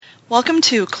Welcome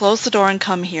to Close the Door and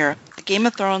Come Here, a Game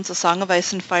of Thrones A Song of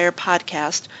Ice and Fire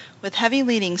podcast with heavy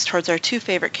leanings towards our two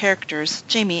favorite characters,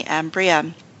 Jaime and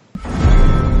Brienne. There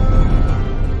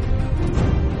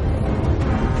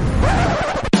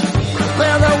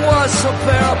was a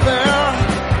bear,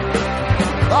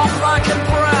 all black and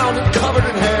brown and covered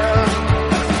in hair.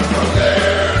 From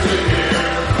there to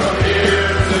here, from here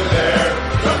to there,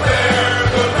 the bear,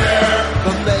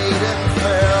 the maiden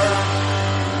fair.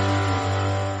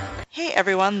 Hey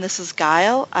everyone, this is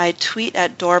Guile. I tweet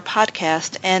at Door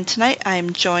Podcast, and tonight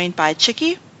I'm joined by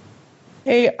Chicky.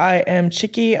 Hey, I am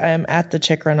Chicky. I am at the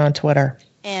Chikrin on Twitter.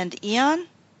 And Eon.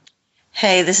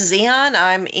 Hey, this is Eon.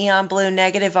 I'm Eon Blue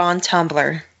Negative on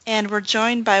Tumblr. And we're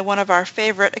joined by one of our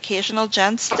favorite occasional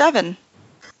gents, Devin.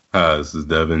 Hi, this is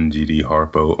Devin GD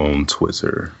Harpo on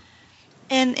Twitter.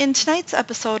 And in tonight's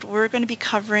episode, we're going to be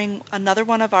covering another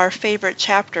one of our favorite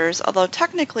chapters, although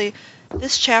technically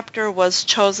this chapter was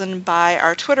chosen by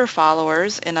our Twitter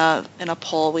followers in a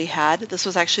poll we had. This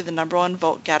was actually the number one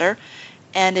vote getter,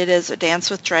 and it is A Dance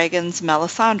with Dragons'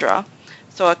 Melisandre.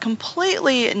 So a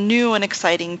completely new and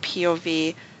exciting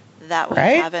POV that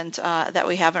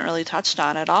we haven't really touched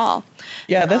on at all.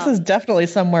 Yeah, this is definitely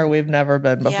somewhere we've never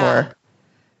been before. Yeah.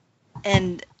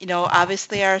 And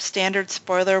obviously our standard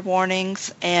spoiler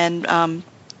warnings and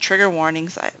trigger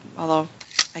warnings. Although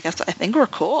I think we're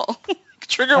cool.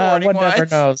 Trigger warning. One never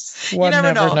knows. One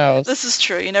never knows. This is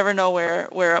true. You never know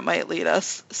where it might lead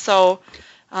us. So.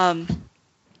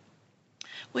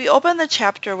 We open the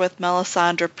chapter with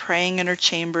Melisandre praying in her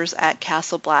chambers at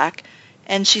Castle Black,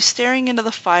 and she's staring into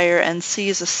the fire and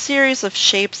sees a series of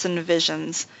shapes and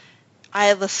visions.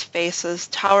 Eyeless faces,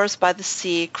 towers by the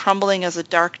sea, crumbling as a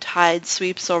dark tide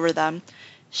sweeps over them,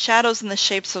 shadows in the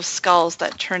shapes of skulls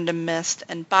that turn to mist,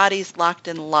 and bodies locked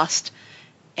in lust,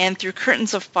 and through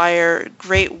curtains of fire,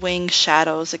 great winged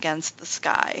shadows against the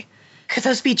sky. Could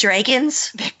those be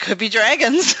dragons? They could be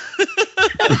dragons.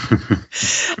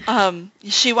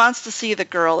 She wants to see the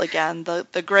girl again,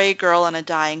 the gray girl on a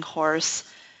dying horse.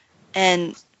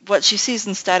 And what she sees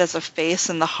instead is a face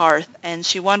in the hearth, and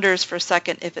she wonders for a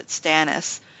second if it's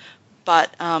Stannis.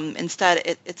 But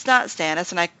instead, it's not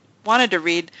Stannis, and I wanted to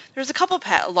read. There's a couple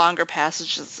longer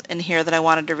passages in here that I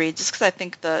wanted to read, just because I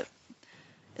think that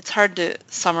it's hard to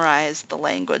summarize the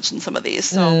language in some of these.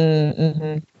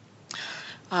 So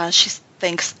she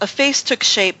thinks, a face took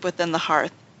shape within the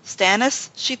hearth.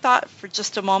 Stannis, she thought for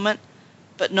just a moment,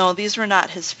 but no, these were not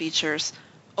his features.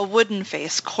 A wooden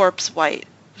face, corpse white.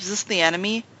 Was this the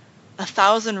enemy?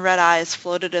 1,000 red eyes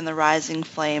floated in the rising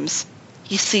flames.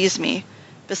 He sees me.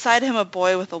 Beside him a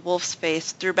boy with a wolf's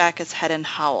face threw back his head and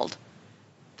howled.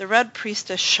 The red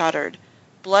priestess shuddered.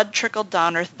 Blood trickled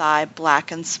down her thigh,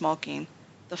 black and smoking.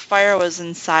 The fire was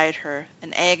inside her,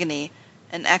 an agony,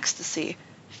 an ecstasy,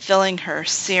 filling her,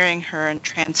 searing her, and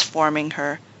transforming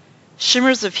her.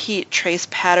 Shimmers of heat traced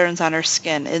patterns on her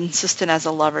skin, insistent as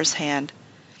a lover's hand.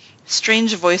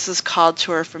 Strange voices called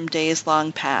to her from days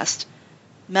long past.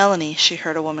 Melanie, she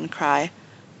heard a woman cry.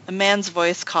 A man's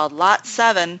voice called, Lot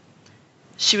 7.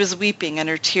 She was weeping, and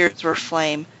her tears were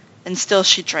flame, and still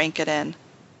she drank it in.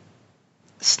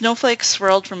 Snowflakes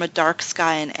swirled from a dark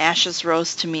sky, and ashes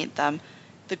rose to meet them,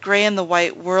 the gray and the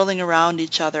white whirling around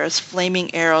each other as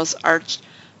flaming arrows arched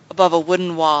above a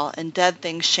wooden wall, and dead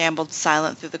things shambled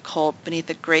silent through the cold beneath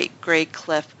a great gray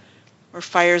cliff where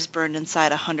fires burned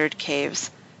inside 100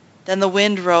 caves. Then the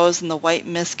wind rose and the white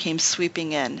mist came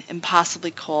sweeping in,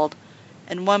 impossibly cold,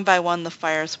 and one by one the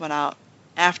fires went out.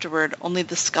 Afterward, only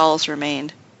the skulls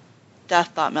remained. Death,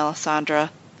 thought Melisandre.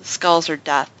 The skulls are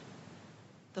death.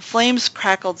 The flames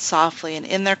crackled softly, and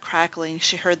in their crackling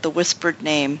she heard the whispered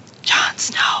name, Jon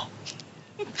Snow.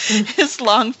 His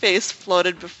long face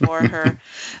floated before her,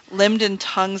 limned in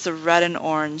tongues of red and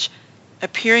orange,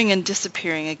 appearing and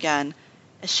disappearing again,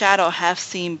 a shadow half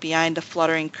seen behind a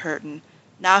fluttering curtain.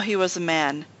 Now he was a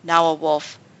man, now a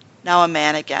wolf, now a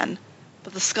man again.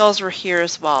 But the skulls were here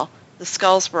as well. The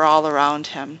skulls were all around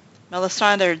him.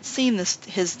 Melisandre had seen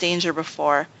his danger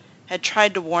before, had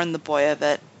tried to warn the boy of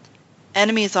it.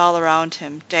 Enemies all around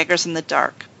him, daggers in the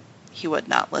dark. He would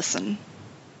not listen.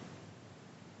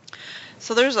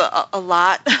 So there's a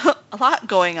lot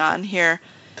going on here.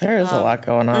 There is a lot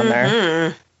going on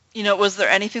there. Was there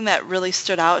anything that really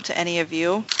stood out to any of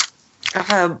you?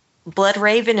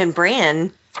 Bloodraven and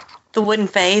Bran, the wooden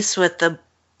face with the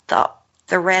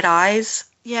red eyes.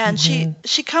 Yeah, and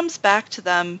she comes back to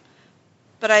them,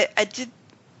 but I did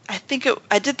think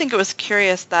it was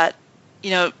curious that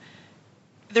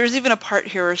there's even a part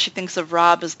here where she thinks of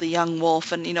Robb as the young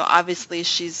wolf, and obviously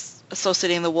she's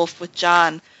associating the wolf with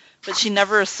Jon. but she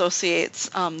never associates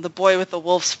the boy with the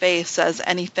wolf's face as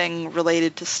anything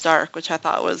related to Stark, which I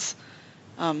thought was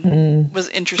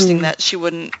interesting that she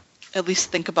wouldn't at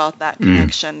least think about that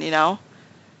connection, you know?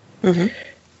 Mm-hmm.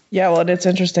 Yeah, well, it's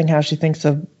interesting how she thinks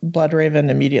of Bloodraven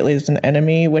immediately as an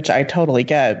enemy, which I totally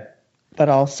get, but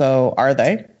also, are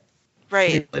they?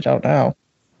 Right. I don't know.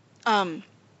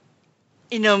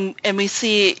 You know, and we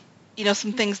see, you know,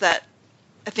 some things that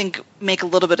I think make a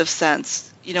little bit of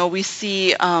sense. You know, we see,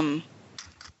 you know,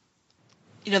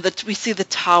 that we see the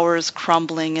towers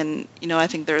crumbling, and you know, I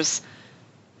think there's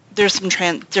some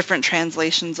different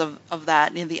translations of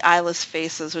that. You know, the eyeless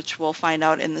faces, which we'll find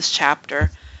out in this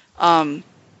chapter. The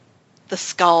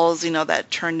skulls, you know,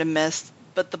 that turn to mist.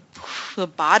 But the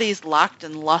bodies locked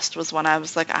in lust was when I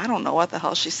was like, I don't know what the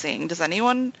hell she's seeing. Is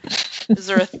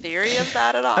there a theory of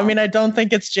that at all? I mean, I don't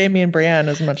think it's Jamie and Brienne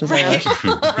as much as I wish.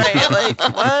 Right, like,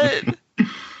 what?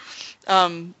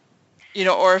 You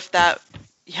know, or if that,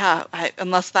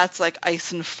 unless that's like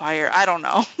ice and fire. I don't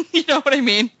know. You know what I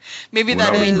mean? Maybe When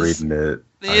that I was is, reading it,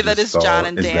 maybe that is John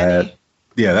and Danny.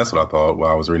 Yeah, that's what I thought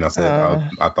while I was reading. I said,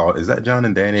 I thought, is that John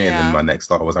and Danny? And then my next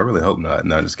thought was, I really hope not.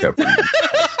 And I just kept reading.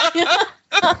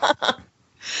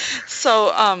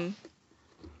 So,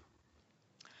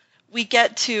 we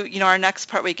get to, you know, our next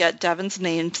part, we get Devon's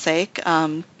namesake.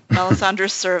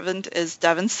 Melisandre's servant is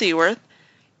Devon Seaworth,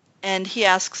 and he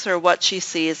asks her what she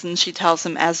sees, and she tells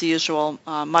him, as usual,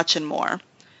 much and more.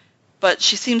 But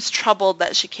she seems troubled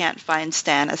that she can't find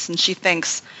Stannis, and she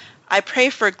thinks, I pray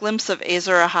for a glimpse of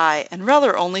Azor Ahai, and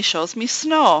Reller only shows me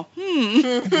snow.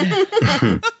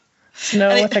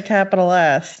 Snow with a capital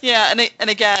S. Yeah, and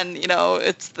again, you know,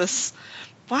 it's this,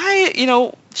 why, you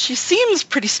know, she seems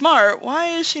pretty smart.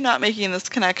 Why is she not making this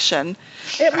connection?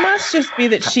 It must just be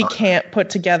that she can't put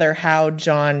together how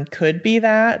John could be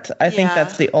that. I think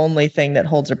that's the only thing that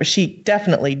holds her. But she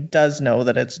definitely does know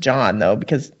that it's John, though,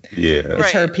 because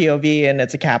it's her POV and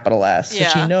it's a capital S. So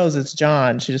she knows it's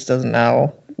John. She just doesn't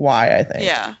know why, I think.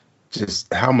 Yeah.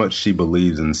 Just how much she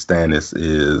believes in Stannis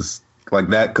is, like,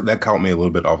 that caught me a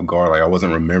little bit off guard. Like, I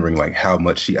wasn't remembering, like, how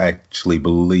much she actually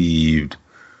believed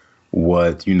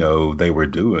what, you know, they were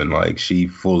doing. Like, she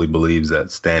fully believes that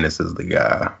Stannis is the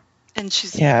guy. And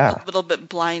she's a little bit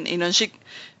blind, you know,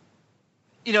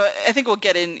 you know, I think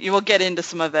you will get into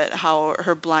some of it, how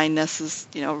her blindness is,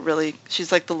 you know, really,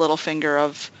 she's like the little finger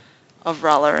of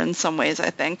Reller in some ways, I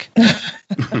think.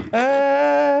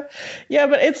 Yeah,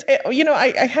 but you know,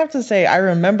 I have to say, I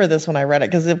remember this when I read it,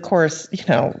 because of course, you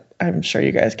know, I'm sure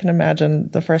you guys can imagine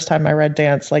the first time I read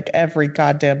Dance, like every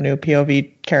goddamn new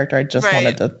POV character, I just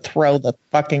wanted to throw the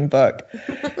fucking book.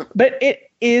 But it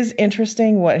is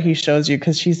interesting what he shows you,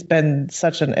 because she's been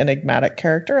such an enigmatic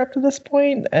character up to this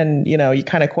point, and you know, you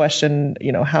kind of question,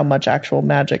 you know, how much actual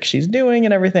magic she's doing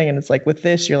and everything, and it's like with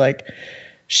this, you're like,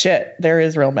 shit, there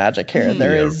is real magic here.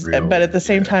 There is, but at the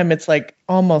same time, it's like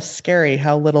almost scary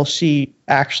how little she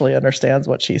actually understands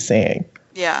what she's seeing.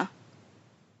 Yeah.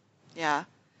 Yeah.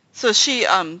 So she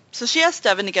asks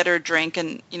Devon to get her a drink,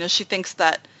 and you know, she thinks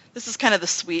that this is kind of the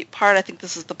sweet part. I think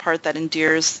this is the part that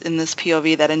endears in this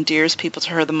POV, that endears people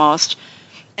to her the most.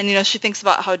 And you know, she thinks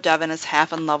about how Devon is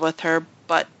half in love with her,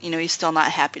 but you know, he's still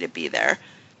not happy to be there.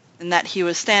 And that he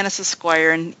was Stannis'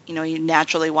 squire, and you know, he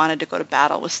naturally wanted to go to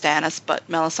battle with Stannis, but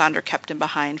Melisandre kept him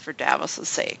behind for Davos'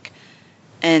 sake.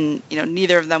 And you know,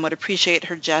 neither of them would appreciate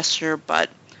her gesture, but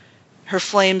her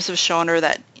flames have shown her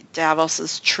that Davos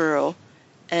is true,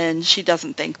 and she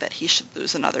doesn't think that he should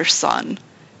lose another son.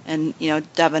 And you know,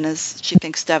 she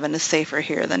thinks Devon is safer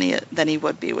here than he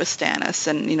would be with Stannis.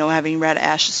 And you know, having read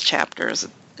Ash's chapters,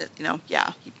 you know,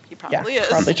 he probably is.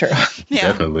 Probably true. Yeah.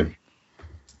 Definitely.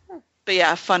 But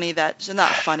yeah, funny that,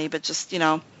 not funny, but just, you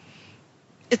know,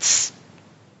 it's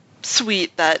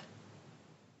sweet that,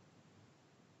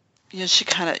 you know, she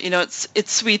kind of, you know,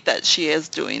 it's sweet that she is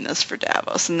doing this for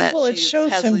Davos, and that it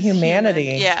shows some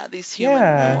humanity. These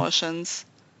human emotions.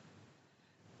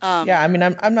 I mean,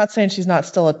 I'm not saying she's not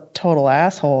still a total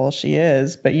asshole. She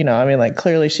is, but you know, I mean, like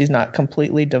clearly she's not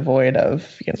completely devoid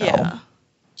of, you know,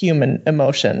 human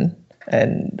emotion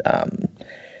and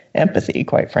empathy,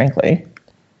 quite frankly.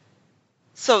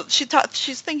 So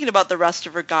she's thinking about the rest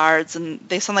of her guards, and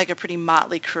they sound like a pretty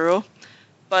motley crew,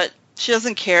 but she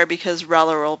doesn't care because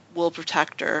Reller will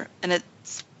protect her. And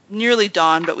it's nearly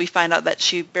dawn, but we find out that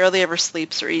she barely ever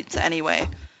sleeps or eats anyway,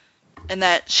 and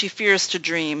that she fears to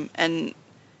dream. And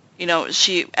you know, as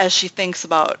she thinks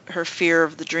about her fear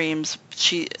of the dreams,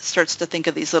 she starts to think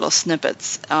of these little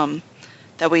snippets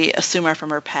that we assume are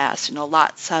from her past. You know,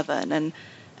 Lot 7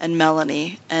 and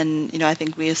Melanie, and you know, I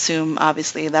think we assume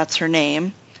obviously that's her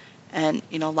name, and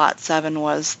you know, Lot 7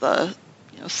 was the,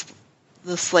 you know,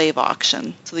 the slave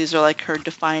auction. So these are like her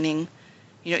defining,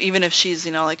 even if she's,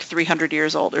 like 300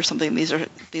 years old or something, these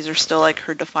are still like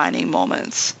her defining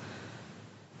moments.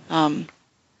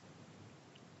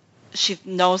 She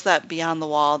knows that beyond the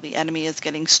wall, the enemy is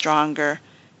getting stronger,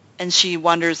 and she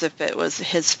wonders if it was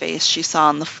his face she saw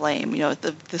in the flame.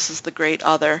 This is the great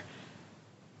other.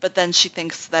 But then she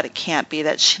thinks that it can't be,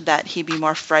 that he be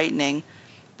more frightening.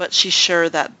 But she's sure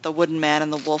that the wooden man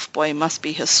and the wolf boy must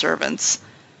be his servants.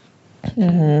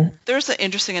 Mm-hmm. There's an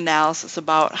interesting analysis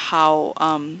about how,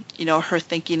 her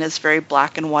thinking is very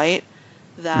black and white,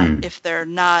 that if they're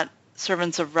not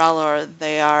servants of R'hllor,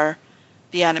 they are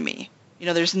the enemy.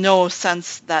 There's no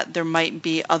sense that there might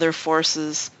be other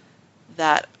forces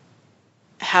that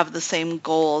have the same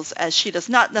goals as she does.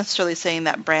 Not necessarily saying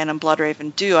that Bran and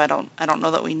Bloodraven do. I don't know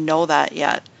that we know that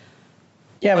yet.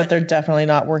 Yeah, but they're definitely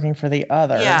not working for the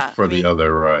other. Yeah, the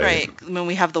other, right? Right. I mean,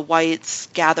 we have the Whites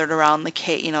gathered around the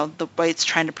cave. The Whites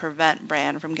trying to prevent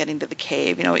Bran from getting to the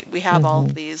cave. We have all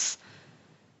of these,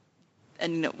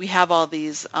 and we have all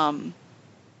these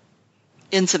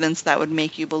incidents that would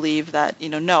make you believe that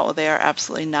no, they are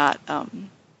absolutely not.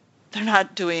 They're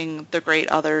not doing the great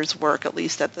other's work, at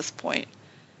least at this point.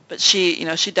 But she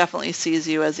definitely sees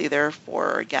you as either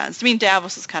for or against. I mean,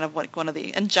 Davos is kind of like one of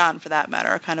the, and Jon for that matter,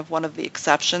 are kind of one of the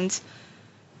exceptions.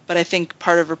 But I think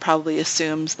part of her probably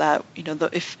assumes that,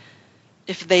 if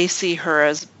they see her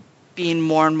as being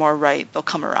more and more right, they'll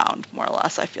come around, more or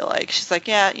less, I feel like. She's like,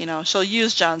 yeah, she'll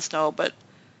use Jon Snow, but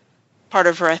part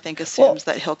of her, I think, assumes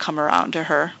that he'll come around to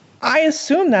her. I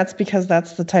assume that's because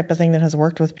that's the type of thing that has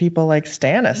worked with people like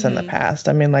Stannis in the past.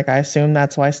 I mean, I assume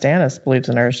that's why Stannis believes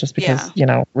in her, is just because,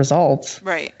 results.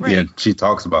 Right. Yeah, she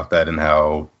talks about that and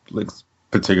how,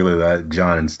 particularly that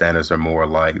Jon and Stannis are more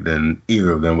alike than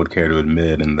either of them would care to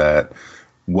admit, and that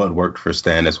what worked for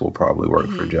Stannis will probably work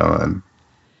for Jon.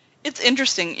 It's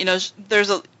interesting.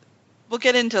 We'll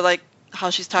get into,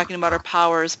 how she's talking about her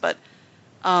powers, but,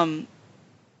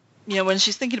 when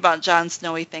she's thinking about Jon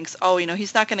Snow, he thinks,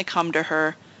 he's not going to come to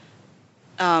her.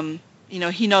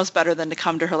 He knows better than to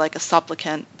come to her like a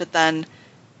supplicant. But then,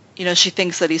 she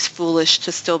thinks that he's foolish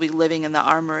to still be living in the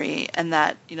armory, and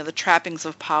that, the trappings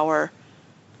of power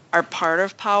are part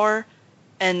of power.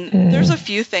 And there's a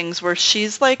few things where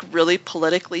she's really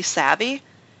politically savvy,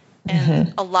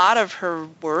 and a lot of her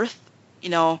worth,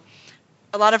 in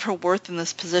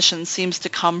this position seems to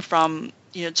come from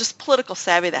just political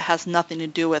savvy that has nothing to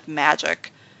do with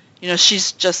magic.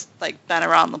 She's just been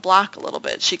around the block a little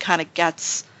bit. She kind of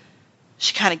gets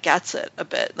it a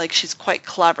bit. She's quite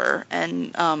clever,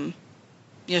 and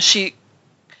you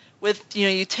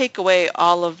take away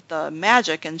all of the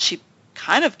magic, and she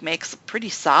kind of makes a pretty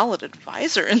solid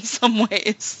advisor in some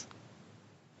ways.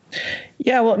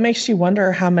 Yeah, well, it makes you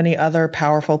wonder how many other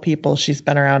powerful people she's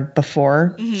been around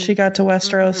before she got to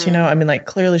Westeros. I mean,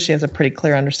 clearly she has a pretty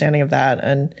clear understanding of that.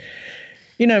 And,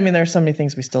 there's so many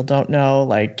things we still don't know,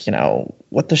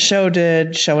 what the show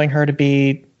did, showing her to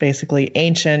be basically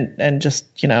ancient and just,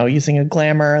 using a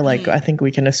glamour. I think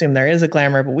we can assume there is a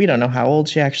glamour, but we don't know how old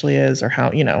she actually is, or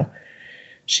how,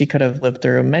 she could have lived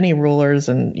through many rulers,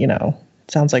 and, it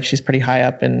sounds like she's pretty high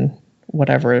up in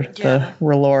whatever the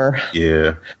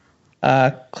R'hllor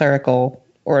clerical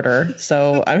order.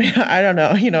 So, I mean, I don't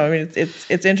know,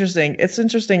 it's interesting. It's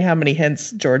interesting how many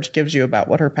hints George gives you about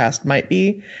what her past might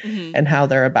be, and how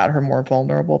they're about her more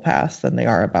vulnerable past than they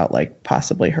are about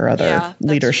possibly her other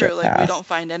leadership true. past. We don't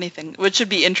find anything, which would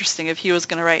be interesting if he was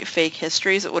going to write fake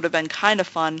histories. It would have been kind of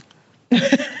fun.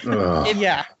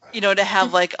 To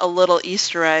have a little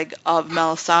Easter egg of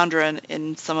Melisandre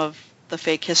in some of the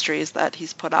fake histories that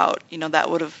he's put out. That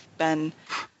would have been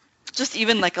just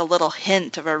even a little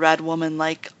hint of a red woman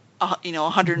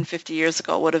 150 years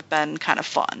ago would have been kind of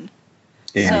fun.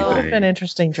 It would have been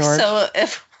interesting, George. So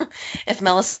if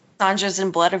Melisandre's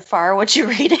in Blood of Fire, would you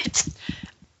read it?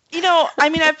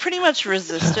 I pretty much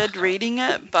resisted reading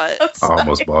it, but I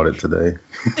almost bought it today.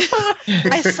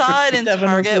 I saw it in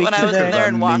Target when I was in there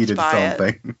and walked by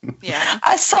it. Yeah,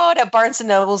 I saw it at Barnes and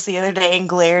Nobles the other day and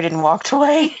glared and walked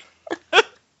away.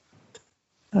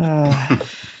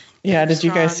 Yeah, did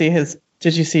you guys see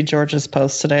did you see George's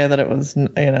post today that it was, the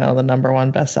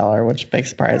 #1 bestseller, which big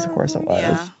surprise, of course it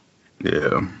was.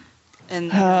 Yeah.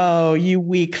 And you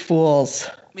weak fools.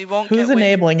 We won't Who's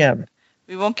enabling him?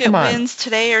 We won't get wins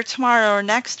today or tomorrow or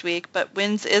next week, but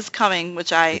wins is coming,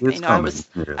 which I was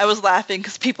laughing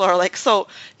because people are like, so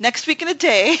next week in a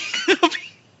day.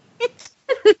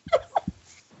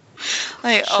 Sure.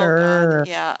 Oh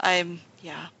God,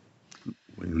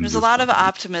 There's a lot of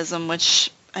optimism,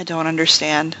 which I don't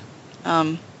understand.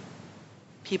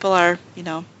 People are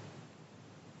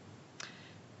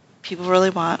People really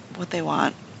want what they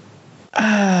want.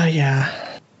 Yeah.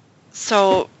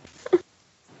 So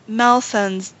Mel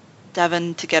sends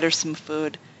Devin to get her some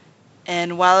food,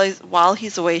 and while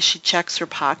he's away, she checks her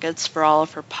pockets for all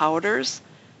of her powders,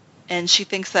 and she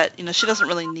thinks that she doesn't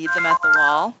really need them at the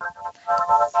wall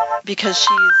because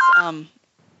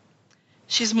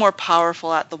she's more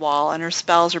powerful at the wall, and her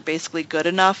spells are basically good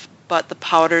enough, but the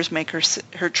powders make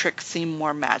her tricks seem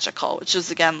more magical, which is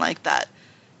again like that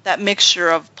mixture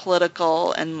of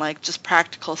political and like just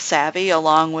practical savvy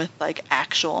along with like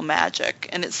actual magic.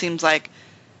 And it seems like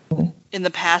in the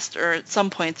past or at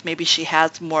some points maybe she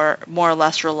has more or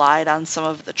less relied on some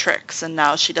of the tricks, and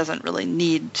now she doesn't really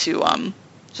need to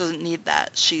she doesn't need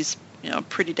that. She's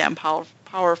pretty damn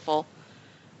powerful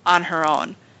on her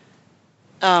own.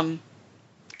 And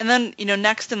then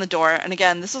next in the door, and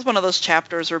again this is one of those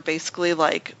chapters where basically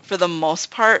like for the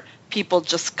most part people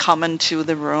just come into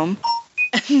the room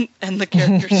and the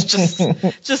character's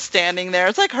just standing there.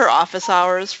 It's like her office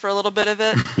hours for a little bit of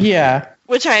it. Yeah.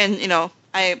 Which I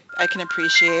can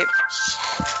appreciate.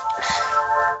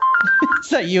 Is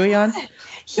that you, Jan?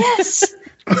 Yes.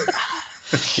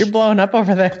 You're blowing up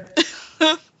over there.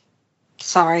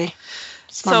 Sorry.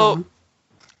 So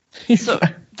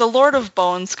the Lord of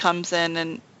Bones comes in,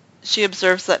 and she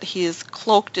observes that he is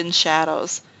cloaked in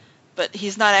shadows, but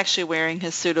he's not actually wearing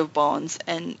his suit of bones.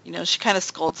 And she kind of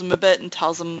scolds him a bit and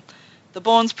tells him the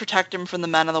bones protect him from the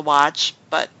men of the watch,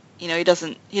 but he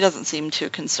doesn't seem too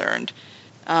concerned.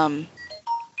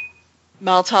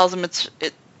 Mel tells him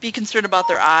be concerned about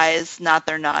their eyes, not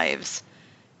their knives.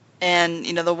 And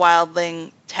the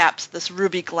wildling taps this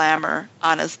ruby glamour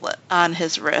on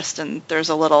his wrist, and there's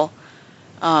a little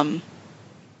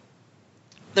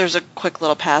there's a quick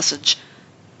little passage.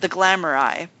 The glamour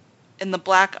eye. In the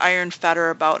black iron fetter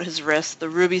about his wrist, the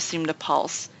ruby seemed to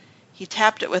pulse. He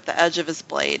tapped it with the edge of his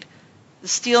blade. The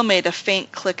steel made a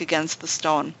faint click against the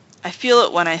stone. I feel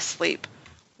it when I sleep,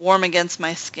 warm against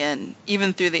my skin,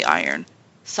 even through the iron,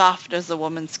 soft as a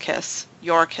woman's kiss,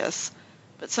 your kiss.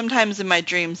 But sometimes in my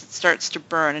dreams it starts to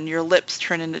burn and your lips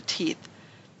turn into teeth.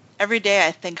 Every day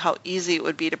I think how easy it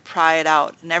would be to pry it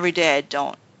out, and every day I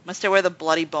don't. Must I wear the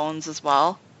bloody bones as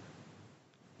well?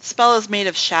 The spell is made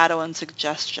of shadow and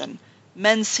suggestion.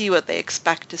 Men see what they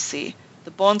expect to see.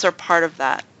 The bones are part of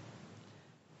that.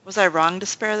 Was I wrong to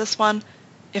spare this one?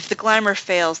 If the glamour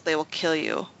fails, they will kill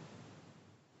you.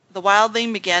 The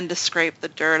wildling began to scrape the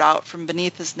dirt out from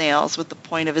beneath his nails with the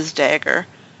point of his dagger.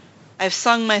 I've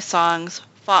sung my songs,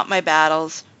 fought my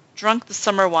battles, drunk the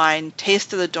summer wine,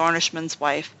 tasted the Dornishman's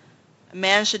wife. A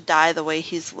man should die the way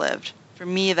he's lived. For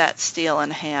me, that's steel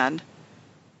in hand.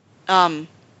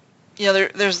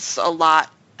 There's a lot,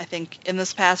 I think, in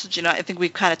this passage. I think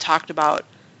we've kind of talked about,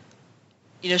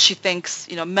 she thinks,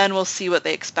 men will see what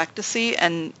they expect to see.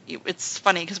 And it's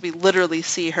funny because we literally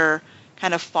see her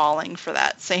kind of falling for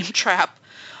that same trap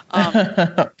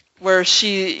where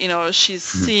she's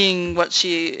seeing what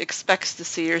she expects to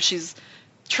see, or she's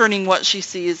turning what she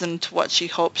sees into what she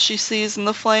hopes she sees in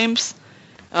the flames.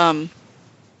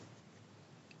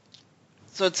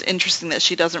 So it's interesting that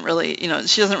she doesn't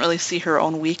really see her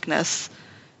own weakness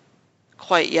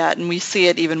quite yet, and we see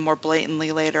it even more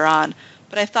blatantly later on.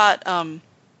 But I thought,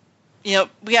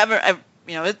 we haven't,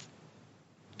 it's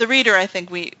the reader. I think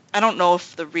I don't know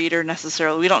if the reader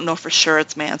necessarily, we don't know for sure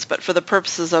it's Mance, but for the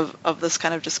purposes of this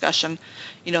kind of discussion,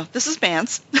 this is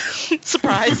Mance.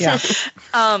 Surprise. Yeah.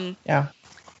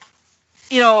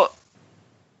 Yeah.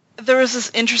 There was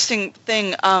this interesting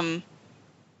thing.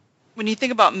 When you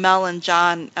think about Mel and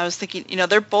John, I was thinking,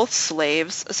 they're both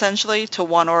slaves, essentially, to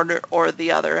one order or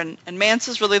the other. And Mance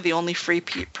is really the only free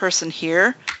person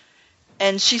here.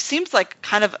 And she seems like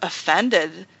kind of offended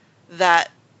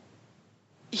that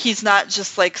he's not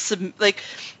just like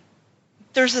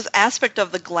there's this aspect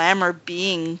of the glamour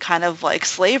being kind of like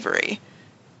slavery.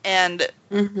 And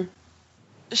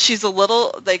she's a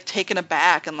little like taken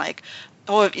aback and like,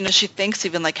 she thinks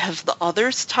even like, have the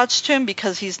others touched him?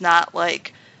 Because he's not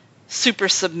like super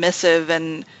submissive,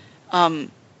 and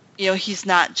he's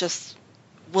not just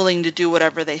willing to do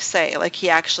whatever they say. Like he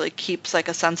actually keeps like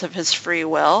a sense of his free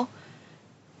will.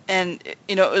 And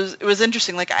it was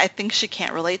interesting. Like I think she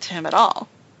can't relate to him at all.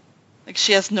 Like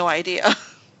she has no idea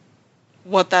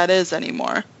what that is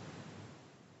anymore.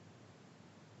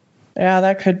 Yeah,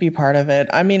 that could be part of it.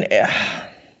 I mean,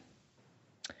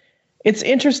 it's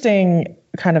interesting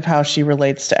kind of how she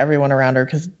relates to everyone around her,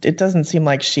 because it doesn't seem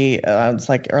like she, it's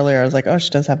like earlier I was like, oh, she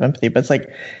does have empathy, but it's like,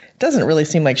 it doesn't really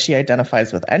seem like she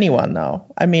identifies with anyone though.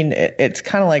 I mean, it's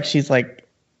kind of like she's like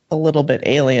a little bit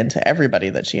alien to everybody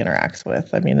that she interacts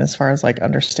with. I mean, as far as like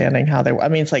understanding how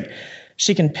it's like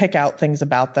she can pick out things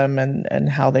about them and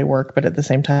how they work, but at the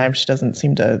same time, she doesn't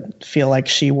seem to feel like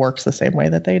she works the same way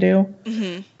that they do.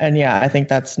 Mm-hmm. And yeah, I think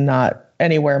that's not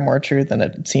anywhere more true than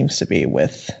it seems to be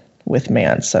with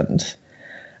Mance. And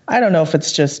I don't know if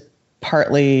it's just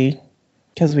partly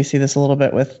because we see this a little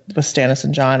bit with Stannis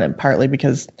and Jon, and partly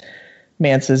because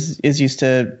Mance is used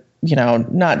to,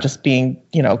 not just being,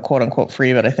 quote unquote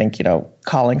free, but I think,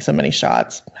 calling so many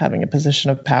shots, having a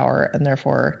position of power, and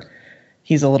therefore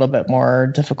he's a little bit more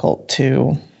difficult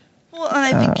to Well,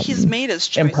 and I think he's made his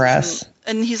choices. Impress.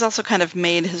 And he's also kind of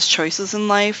made his choices in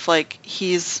life. Like,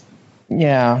 he's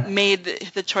made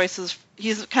the choices.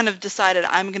 He's kind of decided,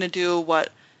 I'm going to do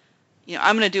what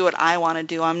I want to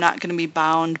do. I'm not going to be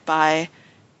bound by,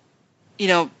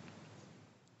 Mel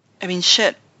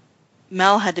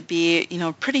had to be,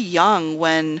 pretty young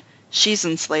when she's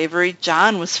in slavery.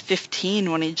 Jon was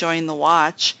 15 when he joined the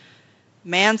Watch.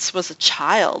 Mance was a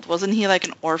child. Wasn't he like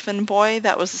an orphan boy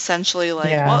that was essentially like,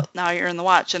 well, now you're in the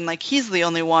Watch? And like, he's the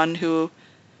only one who,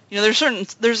 there's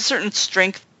a certain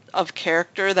strength of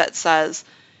character that says,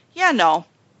 nope,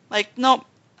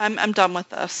 I'm done with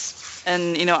this.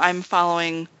 And, I'm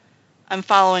following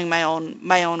my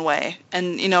own way.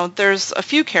 And, there's a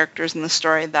few characters in the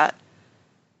story that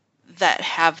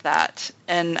have that.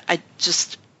 And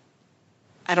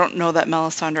I don't know that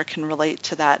Melisandre can relate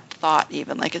to that thought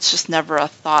even. Like, it's just never a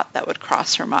thought that would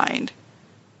cross her mind.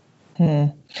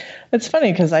 It's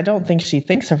funny because I don't think she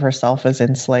thinks of herself as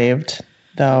enslaved,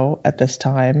 though, at this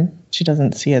time. She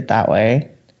doesn't see it that way.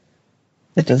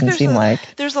 It doesn't seem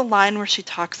like. There's a line where she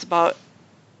talks about,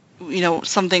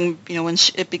 something,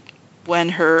 when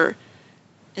her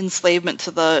enslavement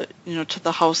to the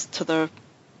house, to the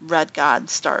Red God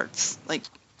starts, like,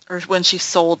 or when she's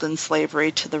sold in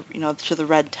slavery to the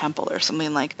Red Temple or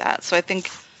something like that. So I think,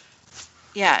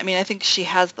 I think she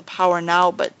has the power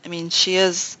now, but she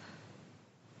is,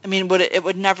 it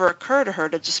would never occur to her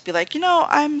to just be like,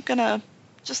 I'm gonna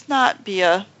just not be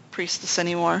a priestess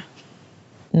anymore.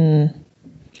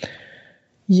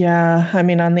 Yeah,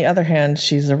 on the other hand,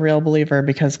 she's a real believer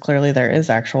because clearly there is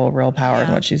actual real power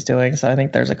in what she's doing. So I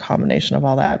think there's a combination of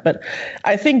all that. But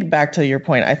I think back to your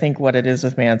point, I think what it is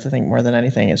with Mance, I think more than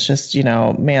anything, it's just,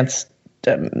 Mance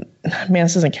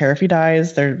doesn't care if he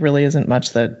dies. There really isn't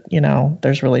much that,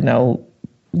 there's really no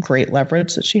great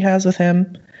leverage that she has with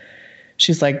him.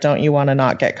 She's like, don't you want to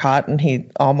not get caught? And he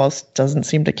almost doesn't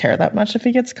seem to care that much if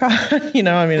he gets caught.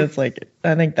 It's like,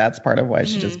 I think that's part of why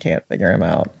she just can't figure him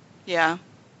out. Yeah.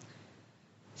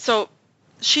 So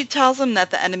she tells him that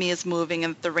the enemy is moving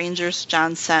and that the Rangers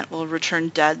Jon sent will return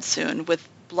dead soon with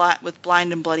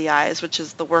blind and bloody eyes, which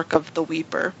is the work of the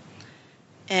Weeper.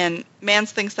 And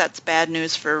Mance thinks that's bad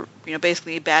news for,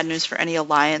 basically bad news for any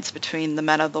alliance between the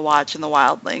men of the Watch and the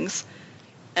Wildlings.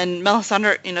 And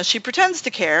Melisandre, she pretends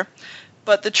to care,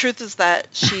 but the truth is that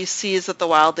she sees that the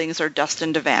Wildlings are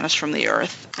destined to vanish from the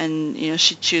earth. And,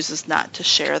 she chooses not to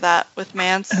share that with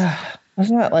Mance.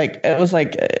 Wasn't that like, it was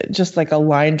like just like a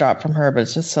line drop from her, but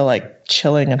it's just so like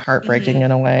chilling and heartbreaking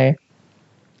in a way.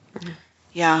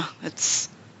 Yeah, it's,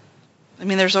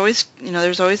 there's always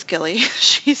Gilly.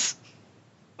 She's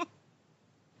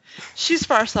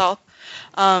far south.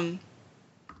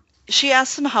 She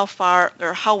asks him how far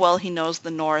or how well he knows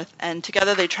the North, and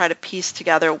together they try to piece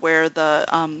together where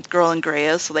the girl in gray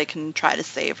is so they can try to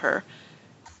save her.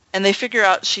 And they figure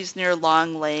out she's near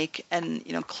Long Lake and,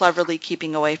 cleverly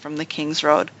keeping away from the King's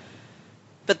Road.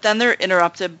 But then they're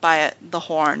interrupted by the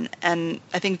horn. And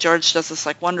I think George does this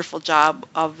wonderful job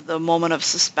of the moment of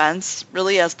suspense,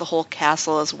 really as the whole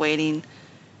castle is waiting,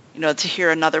 to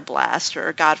hear another blast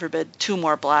or, God forbid, 2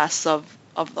 more blasts of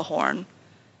the horn.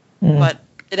 But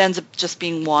it ends up just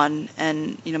being one.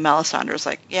 And, Melisandre's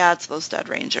like, yeah, it's those dead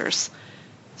Rangers.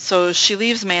 So she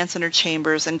leaves Mance in her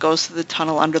chambers and goes to the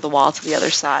tunnel under the wall to the other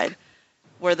side,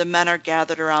 where the men are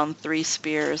gathered around 3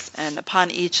 spears, and upon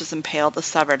each is impaled a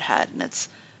severed head. And it's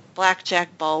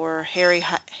Blackjack Bulwer, Harry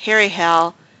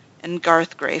Hal, and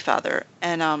Garth Greyfeather.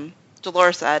 And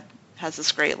Dolorous Edd has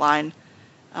this great line.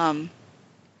 I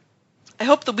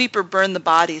hope the Weeper burn the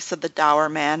bodies, said the dour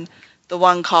man, the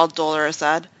one called Dolorous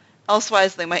Edd.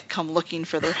 Elsewise they might come looking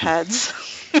for their heads.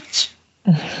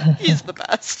 He's the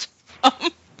best.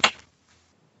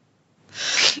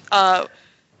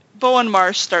 Bowen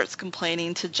Marsh starts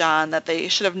complaining to Jon that they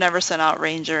should have never sent out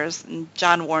Rangers, and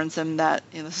Jon warns him that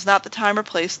this is not the time or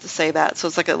place to say that. So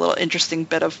it's like a little interesting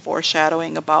bit of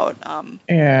foreshadowing about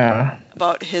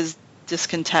his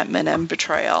discontentment and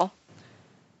betrayal.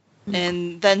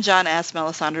 And then Jon asks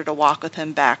Melisandre to walk with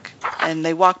him back, and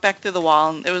they walk back through the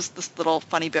wall. And it was this little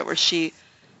funny bit where she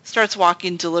starts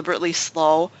walking deliberately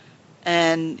slow,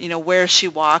 and where she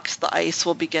walks, the ice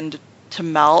will begin to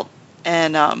melt,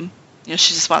 and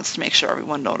she just wants to make sure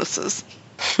everyone notices.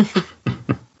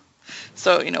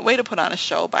 So, way to put on a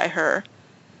show by her.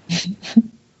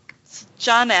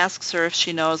 John asks her if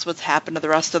she knows what's happened to the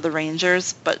rest of the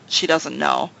Rangers, but she doesn't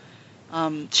know.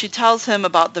 She tells him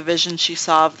about the vision she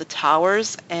saw of the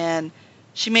towers, and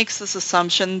she makes this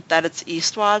assumption that it's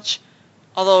Eastwatch,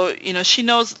 although, she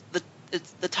knows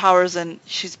it's the towers, and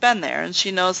she's been there, and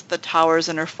she knows the towers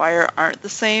in her fire aren't the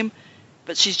same,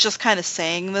 but she's just kind of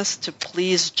saying this to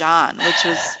please John, which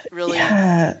is really,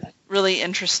 really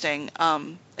interesting.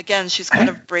 Again, she's kind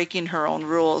of breaking her own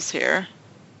rules here.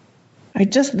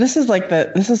 This is like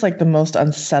the most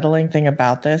unsettling thing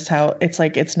about this, how it's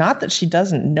like, it's not that she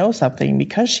doesn't know something,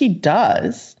 because she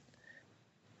does.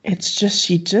 It's just,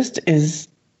 she just is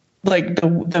like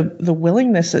the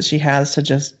willingness that she has to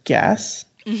just guess.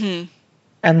 Mm-hmm.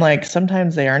 And like,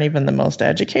 sometimes they aren't even the most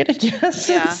educated guesses.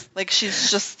 Yeah. Like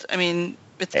she's just, it's kind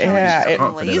of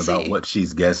confident lazy about what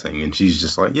she's guessing. And she's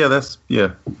just like, yeah.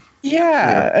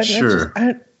 Yeah. Sure.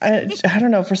 I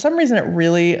don't know. For some reason, it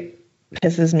really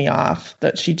pisses me off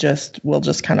that she will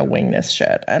just kind of wing this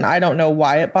shit. And I don't know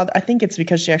why it bothers. I think it's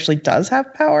because she actually does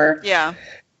have power. Yeah.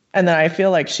 And then I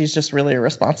feel like she's just really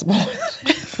irresponsible with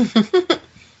it.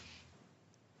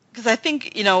 Because I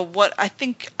think,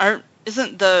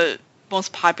 isn't the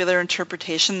most popular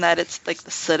interpretation that it's like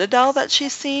the Citadel that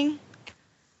she's seeing?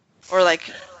 Or like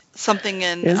something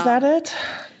in... Is that it?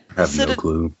 I have no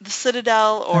clue. The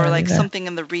Citadel, or like something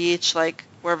in the Reach, like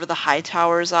wherever the high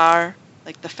towers are.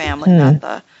 Like the family, not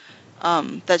the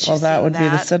that she's. Well, that would be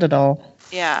the Citadel.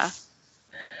 Yeah.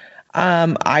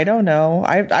 I don't know.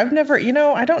 I've never,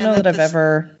 I don't know that I've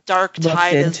ever dark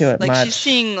tide looked into it like much. She's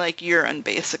seeing like urine,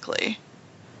 basically.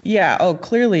 Yeah. Oh,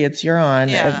 clearly it's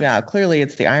Euron. Yeah. Clearly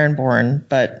it's the Ironborn.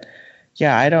 But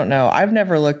yeah, I don't know. I've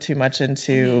never looked too much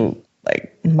into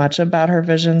like much about her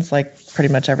visions. Like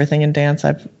pretty much everything in Dance,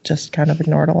 I've just kind of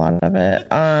ignored a lot of it.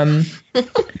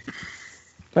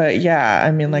 But yeah,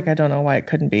 I mean, like, I don't know why it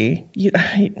couldn't be. Yet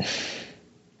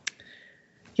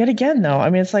again, though, I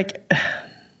mean, it's like,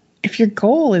 if your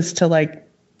goal is to like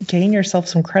gain yourself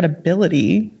some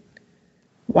credibility,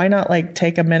 why not like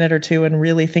take a minute or two and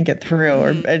really think it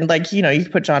through? And like, you can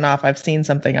put John off. I've seen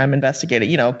something, I'm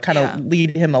investigating, kind of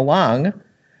lead him along.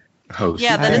 Oh,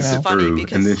 yeah, that is funny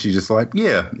because... And then she's just like,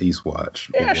 yeah, Eastwatch.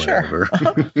 Yeah, sure.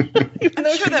 I'm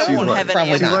sure that won't have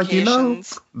any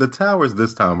implications. Like, the towers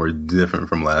this time were different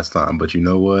from last time, but you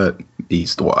know what?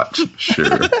 Eastwatch,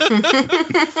 sure.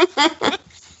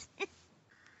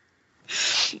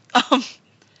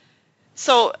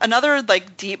 So another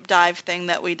like deep dive thing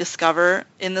that we discover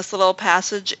in this little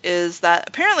passage is that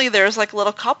apparently there's like a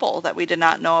little couple that we did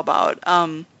not know about.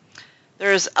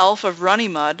 There's Elf of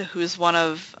Runnymud, who's one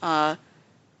of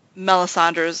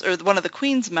Melisandre's, or one of the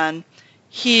Queen's men.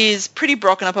 He's pretty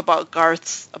broken up about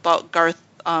Garth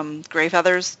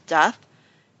Greyfeather's death,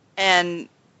 and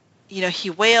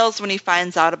he wails when he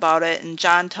finds out about it. And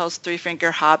John tells Three Finger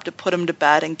Hob to put him to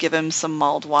bed and give him some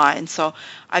mulled wine. So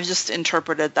I've just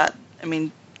interpreted that. I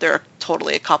mean, they're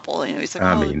totally a couple. He's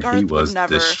like, Garth he was would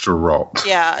never, distraught.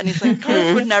 Yeah, and he's like,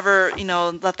 Garth would never,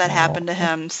 let that happen to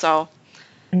him. So.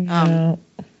 A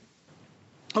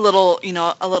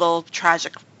little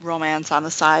tragic romance on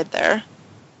the side there,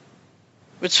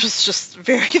 which was just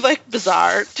very like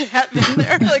bizarre to have in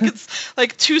there. Like it's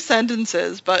like 2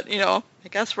 sentences, but I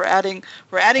guess we're adding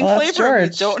flavor. We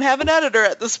don't have an editor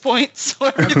at this point, so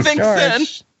everything's in.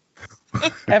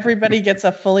 Everybody gets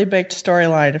a fully baked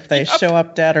storyline if they show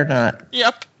up dead or not.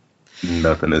 Yep.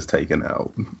 Nothing is taken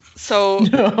out. So,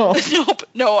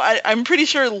 no, I'm pretty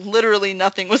sure literally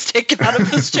nothing was taken out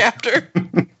of this chapter.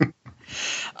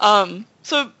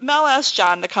 So Mel asks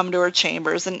John to come to her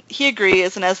chambers, and he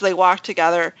agrees, and as they walk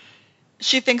together,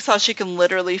 she thinks how she can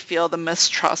literally feel the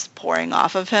mistrust pouring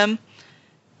off of him.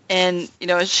 And,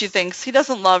 she thinks he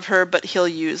doesn't love her, but he'll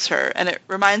use her. And it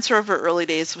reminds her of her early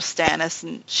days with Stannis,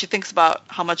 and she thinks about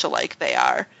how much alike they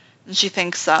are. And she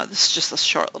thinks, this is just a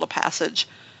short little passage.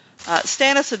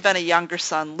 Stannis had been a younger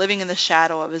son, living in the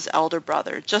shadow of his elder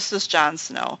brother, just as Jon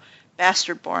Snow,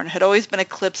 bastard-born, had always been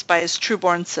eclipsed by his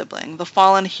true-born sibling, the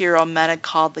fallen hero men had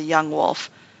called the Young Wolf.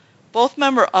 Both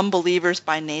men were unbelievers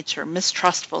by nature,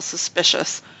 mistrustful,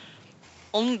 suspicious.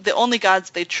 The only gods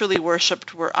they truly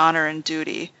worshipped were honor and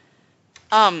duty.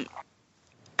 I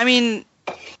mean,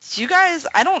 you guys,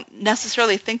 I don't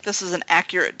necessarily think this is an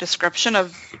accurate description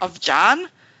of Jon.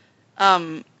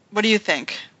 What do you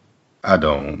think? I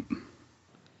don't.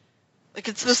 Like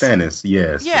it's this Stannis,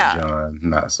 yes. Yeah. Jon,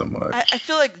 not so much. I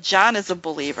feel like Jon is a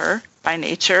believer by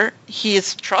nature. He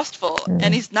is trustful,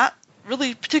 and he's not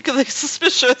really particularly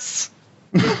suspicious.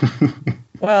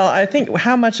 Well, I think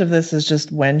how much of this is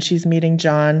just when she's meeting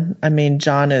John. I mean,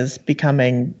 John is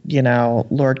becoming,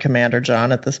 Lord Commander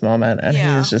John at this moment, and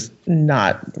he's just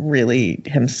not really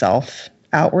himself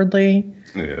outwardly.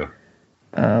 Yeah.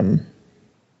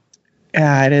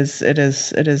 Yeah, it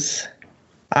is.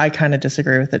 I kind of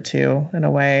disagree with it too, in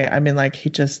a way. I mean, like, he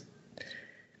just,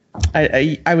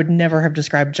 I would never have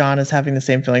described John as having the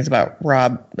same feelings about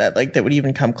Rob that would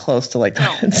even come close to like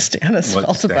Stannis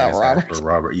felt about Robert.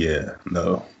 Robert, yeah,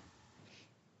 no.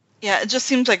 Yeah, it just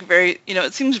seems like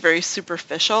it seems very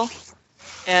superficial,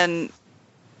 and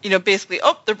basically,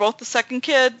 they're both the second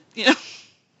kid.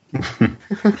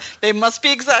 They must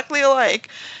be exactly alike.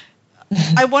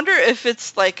 I wonder if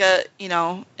it's like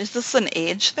is this an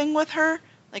age thing with her?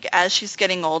 Like, as she's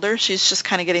getting older, she's just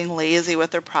kind of getting lazy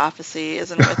with her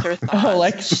prophecies and with her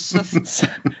thoughts.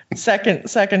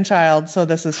 Second child, so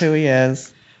this is who he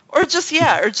is. Or just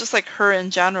like her in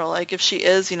general. Like, if she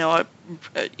is, a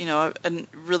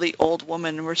really old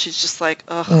woman where she's just like,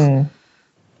 ugh,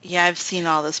 yeah, I've seen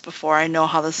all this before. I know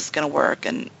how this is going to work.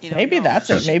 And, maybe that's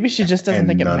it. Maybe she just doesn't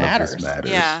think it matters.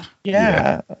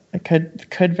 Yeah. It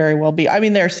could very well be. I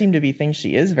mean, there seem to be things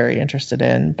she is very interested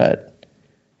in, but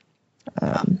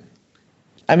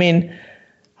I mean,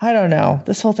 I don't know.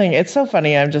 This whole thing, it's so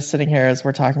funny. I'm just sitting here as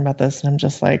we're talking about this, and I'm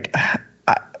just like,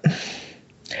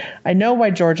 I know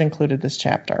why George included this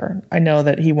chapter. I know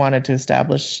that he wanted to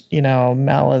establish,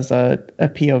 Mel as a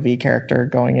POV character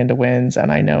going into Winds,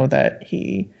 and I know that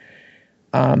he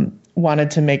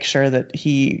wanted to make sure that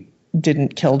he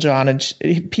didn't kill John,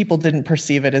 and people didn't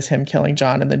perceive it as him killing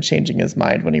John and then changing his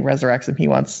mind when he resurrects him. He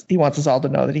wants us all to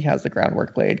know that he has the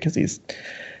groundwork laid, because he's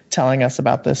telling us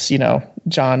about this,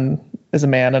 John is a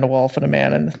man and a wolf and a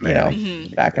man and,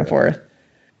 back and forth.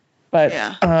 But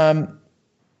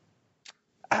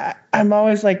I'm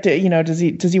always like, does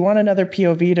he want another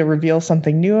POV to reveal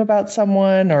something new about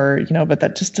someone, or, but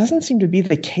that just doesn't seem to be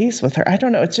the case with her. I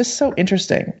don't know. It's just so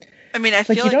interesting. I mean, I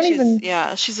feel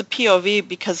like she's a POV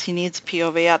because he needs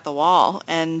POV at the wall,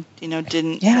 and,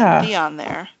 didn't send Theon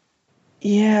there.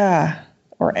 Yeah.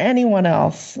 Or anyone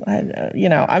else.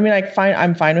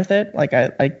 I'm fine with it. Like,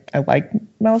 I like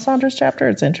Melisandre's chapter.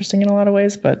 It's interesting in a lot of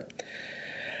ways, but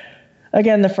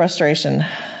again, the frustration,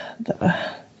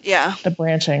 the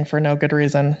branching for no good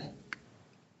reason.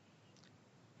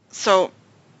 So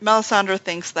Melisandre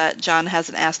thinks that John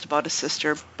hasn't asked about his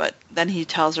sister, but then he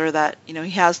tells her that, he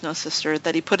has no sister,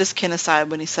 that he put his kin aside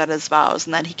when he said his vows,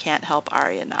 and that he can't help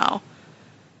Arya now.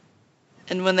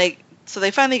 And so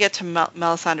they finally get to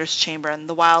Melisandre's chamber, and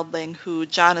the wildling, who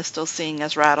John is still seeing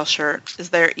as Rattleshirt, is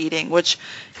there eating, which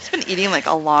he's been eating like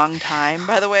a long time,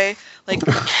 by the way. Like,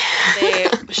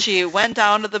 she went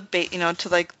down to the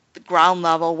the ground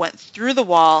level, went through the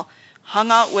wall,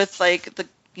 hung out with like the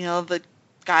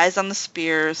guys on the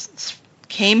spears,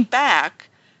 came back,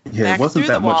 it wasn't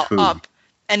that much food, up,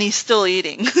 and he's still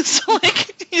eating. So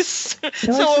like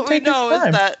so what we know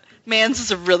is that Mans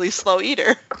is a really slow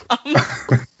eater.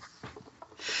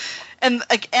 And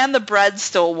the bread's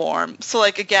still warm. So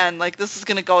like, again, like, this is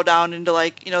gonna go down into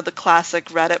like, the classic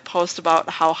Reddit post about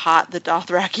how hot the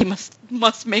Dothraki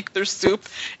must make their soup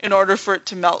in order for it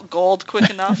to melt gold quick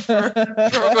enough for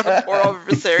Drogo to pour over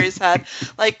Viserys' head.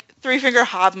 Like, Three Finger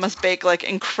Hob must bake like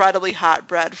incredibly hot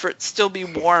bread for it to still be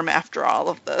warm after all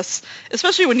of this.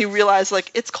 Especially when you realize like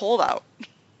it's cold out.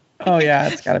 Oh yeah,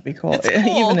 it's gotta be cold.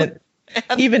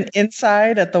 Even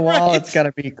inside at the wall, It's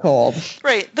gotta be cold.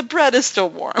 Right. The bread is still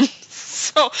warm.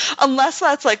 So unless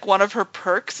that's like one of her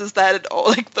perks, is that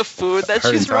the food that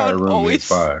she's around always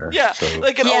fire. Yeah, so.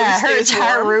 like it always stays her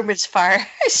entire warm. room is fire.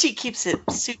 She keeps it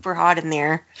super hot in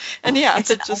there. And it's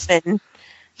an oven.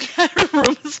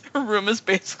 Her room is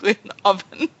basically an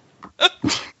oven.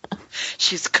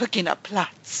 She's cooking up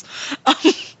plots.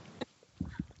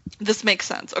 This makes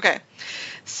sense. Okay,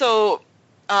 so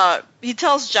he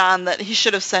tells John that he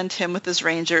should have sent him with his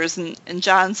rangers, and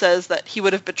John says that he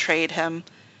would have betrayed him.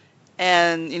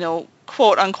 And,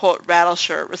 quote unquote,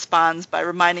 Rattleshirt responds by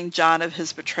reminding John of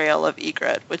his betrayal of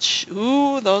Ygritte, which,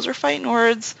 those are fighting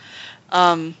words.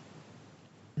 Then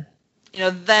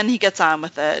he gets on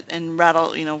with it, and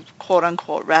quote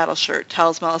unquote, Rattleshirt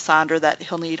tells Melisandre that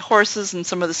he'll need horses and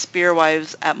some of the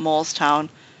spearwives at Molestown,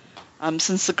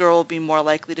 since the girl will be more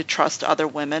likely to trust other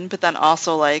women. But then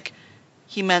also, like,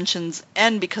 he mentions,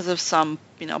 and because of some,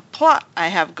 plot I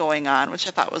have going on, which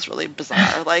I thought was really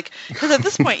bizarre. Like, because at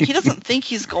this point, he doesn't think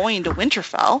he's going to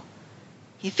Winterfell.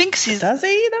 He thinks he's... Does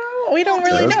he, though? We don't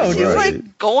really know. He's,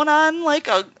 like, going on, like,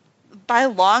 by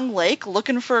Long Lake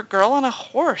looking for a girl on a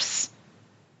horse.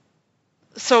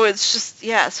 So it's just,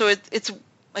 so it's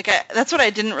like, that's what I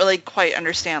didn't really quite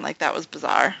understand. Like, that was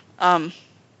bizarre.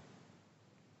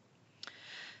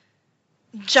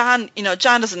 John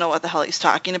doesn't know what the hell he's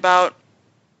talking about.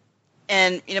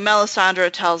 And,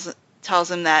 Melisandre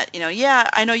tells him that, yeah,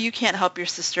 I know you can't help your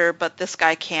sister, but this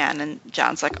guy can. And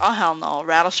John's like, oh, hell no.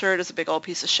 Rattleshirt is a big old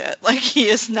piece of shit. Like, he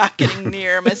is not getting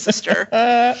near my sister.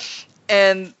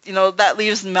 And, that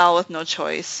leaves Mel with no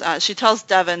choice. She tells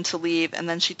Devon to leave, and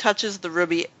then she touches the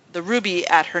ruby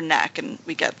at her neck, and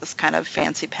we get this kind of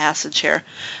fancy passage here.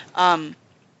 The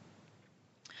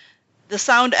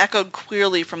sound echoed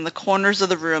clearly from the corners of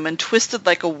the room and twisted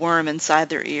like a worm inside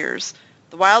their ears.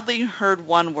 The wildling heard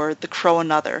one word, the crow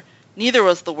another. Neither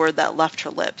was the word that left her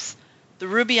lips. The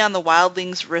ruby on the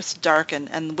wildling's wrist darkened,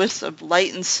 and wisps of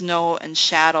light and snow and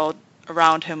shadow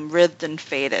around him writhed and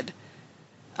faded.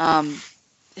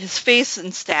 His face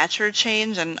and stature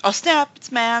change, and oh snap,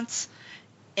 it's Mance.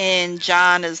 And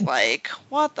John is like,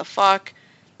 what the fuck?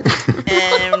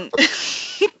 And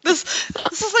this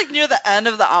is like near the end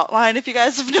of the outline, if you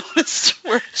guys have noticed,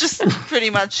 where it just pretty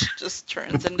much just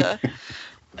turns into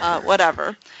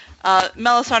whatever.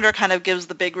 Melisandre kind of gives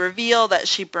the big reveal that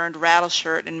she burned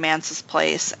Rattleshirt in Mance's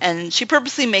place, and she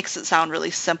purposely makes it sound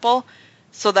really simple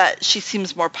so that she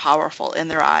seems more powerful in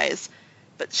their eyes.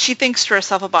 But she thinks to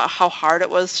herself about how hard it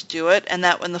was to do it, and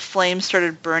that when the flames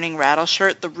started burning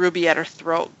Rattleshirt, the ruby at her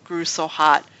throat grew so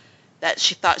hot that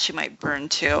she thought she might burn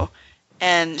too.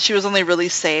 And she was only really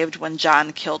saved when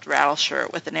John killed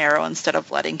Rattleshirt with an arrow instead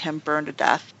of letting him burn to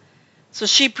death. So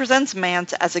she presents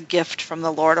Mance as a gift from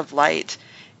the Lord of Light.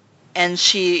 And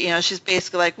she's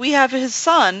basically like, we have his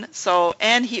son,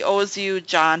 and he owes you,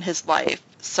 John, his life.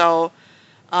 So,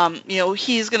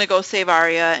 he's going to go save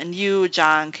Arya, and you,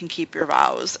 John, can keep your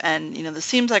vows. And, this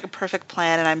seems like a perfect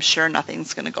plan, and I'm sure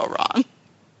nothing's going to go wrong.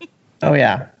 Oh,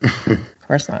 yeah. Of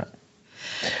course not.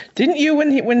 Didn't you,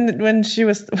 when she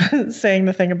was saying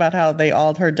the thing about how they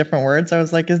all heard different words, I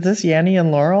was like, is this Yanny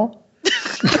and Laurel?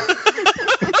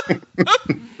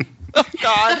 Oh,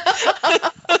 God.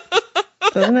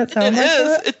 Doesn't it sound like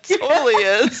that? It totally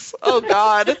is. Oh,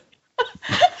 God.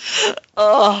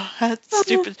 Oh, that's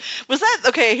stupid. Was that,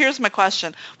 okay, here's my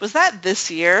question. Was that this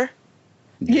year?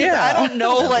 Yeah. I don't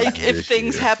know, if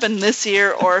things happened this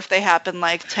year or if they happened,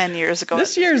 10 years ago.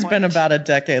 This year's been about a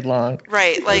decade long.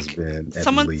 Right,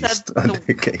 someone said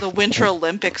the Winter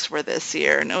Olympics were this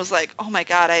year, and it was like, oh my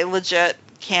God, I legit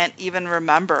can't even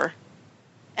remember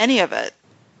any of it.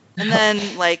 And then,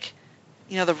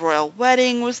 the royal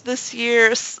wedding was this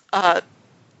year. I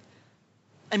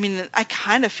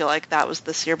kind of feel like that was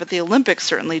this year, but the Olympics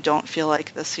certainly don't feel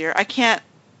like this year. I can't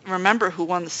remember who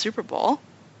won the Super Bowl.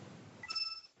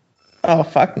 Oh,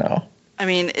 fuck no.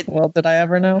 Well, did I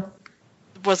ever know?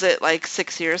 Was it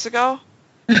 6 years ago?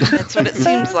 That's what it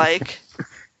seems like.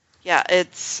 Yeah,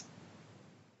 it's...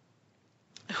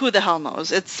 Who the hell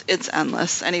knows? It's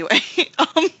endless. Anyway.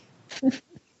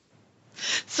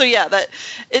 So yeah, that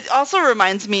it also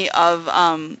reminds me of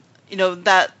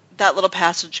that little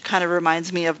passage kind of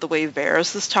reminds me of the way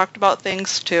Varys has talked about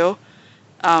things too,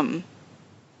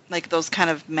 those kind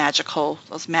of magical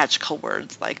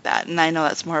words like that. And I know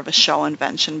that's more of a show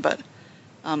invention, but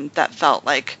that felt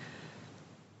like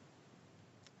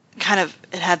kind of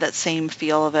it had that same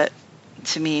feel of it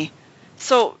to me.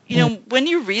 So when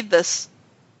you read this,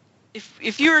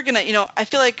 if you were gonna, I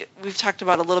feel like we've talked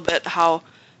about a little bit how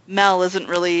Mel doesn't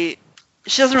really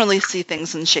see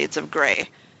things in shades of gray.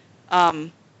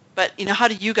 But, how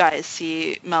do you guys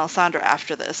see Melisandre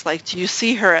after this? Do you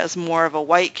see her as more of a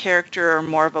white character or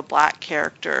more of a black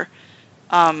character?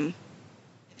 I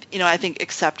think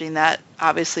accepting that,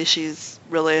 obviously she's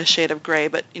really a shade of gray,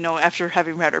 but, after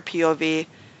having read her POV,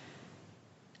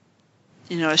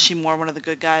 is she more one of the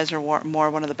good guys or more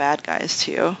one of the bad guys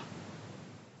to you?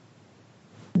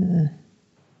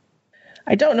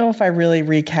 I don't know if I really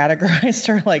recategorized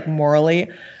her morally.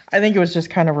 I think it was just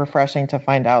kind of refreshing to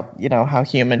find out, how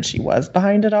human she was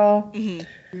behind it all. Mm-hmm.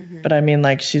 Mm-hmm.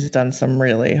 But she's done some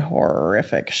really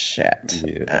horrific shit,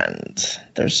 and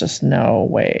there's just no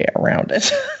way around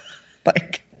it.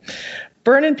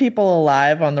 Burning people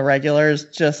alive on the regular is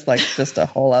just just a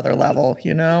whole other level,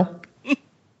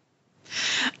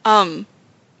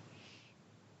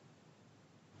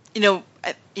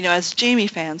 As Jaime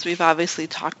fans, we've obviously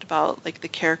talked about the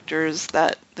characters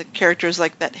that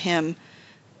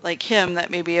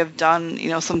maybe have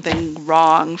done something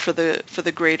wrong for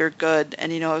the greater good,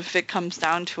 and if it comes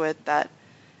down to it that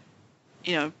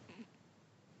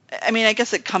I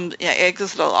guess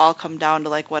it'll all come down to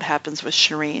what happens with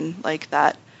Shireen,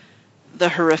 that the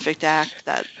horrific act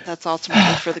that's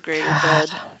ultimately for the greater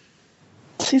good.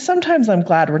 See, sometimes I'm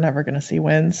glad we're never going to see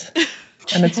wins.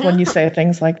 And it's when you say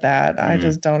things like that, I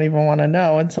just don't even want to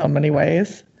know in so many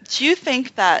ways. Do you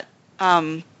think that,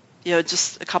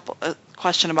 just a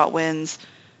question about Winds.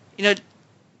 You know,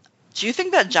 do you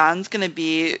think that John's going to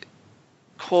be,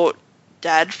 quote,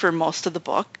 dead for most of the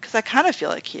book? Because I kind of feel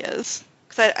like he is.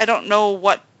 Because I don't know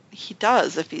what he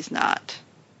does if he's not.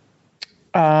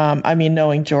 I mean,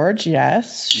 knowing George,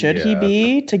 yes. Should he Yeah.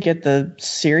 be to get the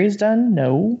series done?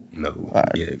 No. No.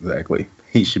 Yeah, exactly.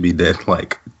 He should be dead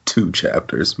like 2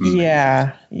 chapters.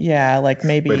 Yeah, like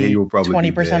maybe But he will probably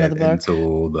 20% be dead of the book.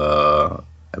 until the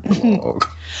epilogue.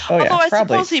 Oh yeah, Although I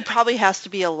probably. suppose he probably has to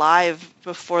be alive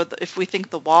before, if we think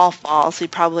the wall falls, he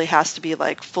probably has to be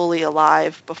like fully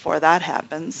alive before that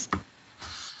happens.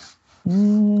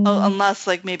 Oh, unless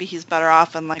like maybe he's better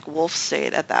off in like wolf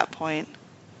state at that point.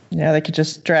 Yeah, they could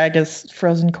just drag his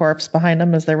frozen corpse behind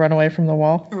him as they run away from the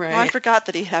wall. Right. Oh, I forgot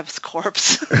that he has his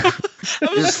corpse. I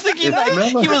was just thinking that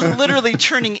he was literally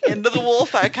turning into the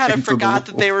wolf. I kind of Into the forgot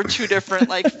that wolf. they were 2 different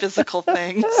like physical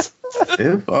things.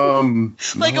 If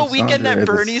Like a weekend at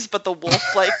Bernie's, but the wolf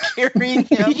like carrying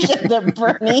him. Yeah, the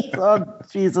Bernie. Oh,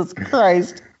 Jesus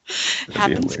Christ.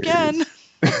 Happens hilarious. again.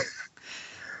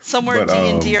 Somewhere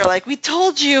But, D&D are like, we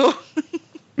told you.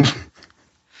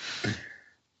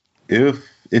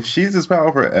 if she's as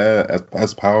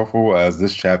powerful as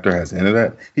this chapter has hinted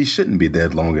at, he shouldn't be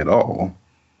dead long at all.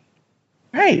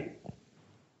 Right.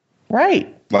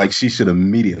 Like, she should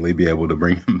immediately be able to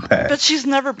bring him back. But she's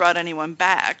never brought anyone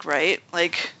back, right?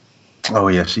 Like, Oh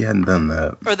yeah, she hadn't done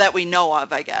that. or that we know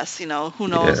of, I guess. You know, who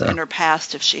knows Yeah. in her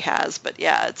past if she has. But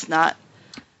yeah, it's not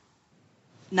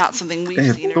something we've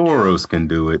If seen her do. Thoros can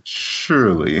do it,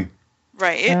 surely.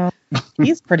 Right. Well,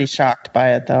 he's pretty shocked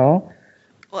by it, though.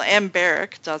 Well, and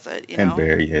Barrick does it, you And know.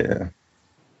 Barry, yeah.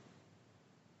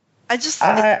 I just,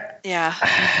 yeah.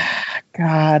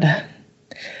 God.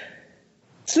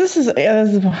 So this is,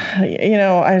 you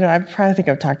know, I probably think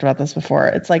I've talked about this before.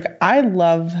 It's like, I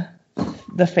love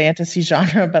the fantasy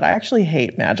genre, but I actually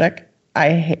hate magic.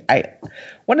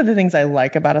 One of the things I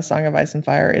like about A Song of Ice and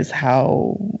Fire is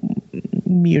how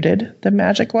muted the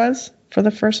magic was for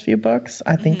the first few books.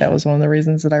 I think that was one of the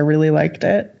reasons that I really liked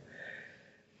it.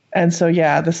 And so,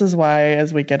 yeah, this is why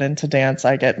as we get into dance,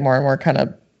 I get more and more kind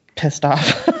of pissed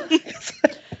off. Well,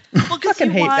 'cause fucking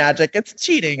you hate want, magic. It's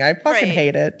cheating. I fucking Right.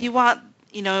 hate it. You want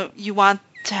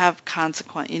to have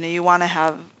consequence. You know, you want to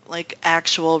have like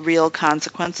actual real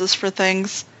consequences for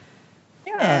things.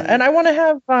 Yeah, and I want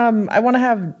to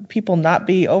have people not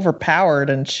be overpowered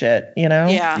and shit. You know.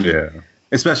 Yeah. Yeah.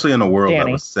 Especially in a world that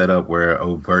Danny. was set up where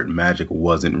overt magic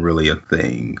wasn't really a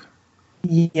thing.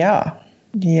 Yeah.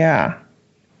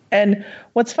 And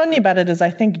what's funny about it is I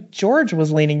think George was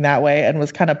leaning that way and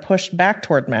was kind of pushed back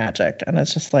toward magic, and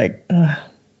it's just like, ugh.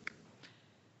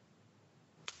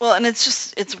 Well, and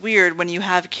it's weird when you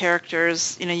have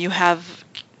characters, you have,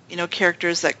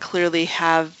 characters that clearly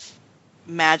have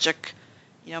magic,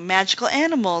 magical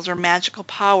animals or magical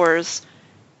powers,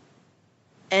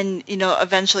 and,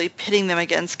 eventually pitting them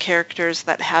against characters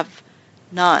that have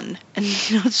none. And,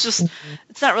 it's just,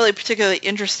 it's not really particularly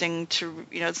interesting to,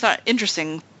 it's not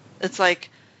interesting. It's like,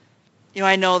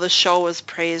 I know the show was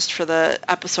praised for the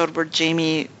episode where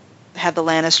Jaime had the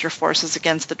Lannister forces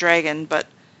against the dragon, but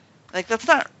like, that's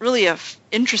not really a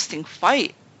interesting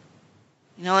fight.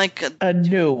 Like A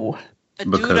no. a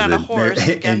dude on a horse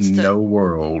against in a... no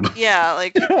world Yeah,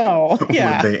 like... Oh,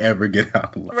 yeah. would they ever get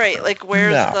out alive. Right, like,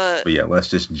 where's No. But yeah, let's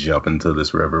just jump into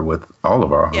this river with all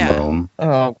of our Yeah. hormone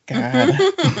Oh, God.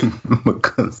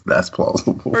 because that's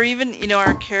plausible. Or even,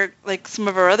 our like some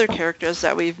of our other characters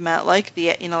that we've met, like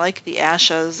the, like the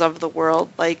Ashas of the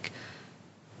world, like,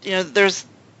 there's,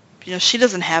 she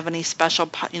doesn't have any special,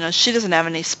 she doesn't have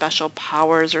any special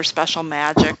powers or special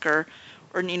magic, or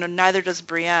neither does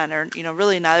Brienne, or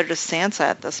really neither does Sansa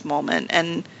at this moment.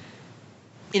 And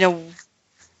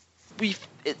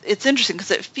it's interesting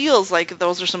because it feels like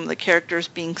those are some of the characters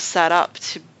being set up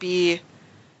to be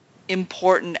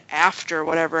important after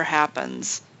whatever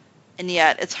happens, and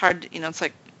yet it's hard. It's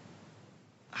like,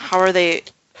 how are they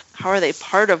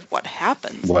part of what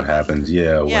happens? What happens?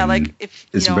 Yeah. Yeah, when like if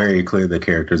it's very clear the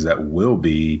characters that will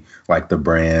be like the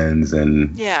Brands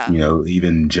and Yeah.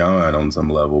 even John on some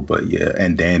level, but yeah,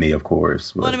 and Danny of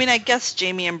course. But Well, I mean, I guess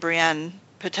Jaime and Brienne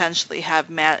potentially have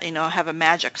have a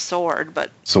magic sword, but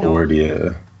sword,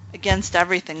 yeah. against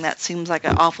everything that seems like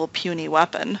an awful puny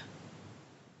weapon.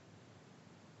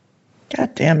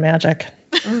 Goddamn magic.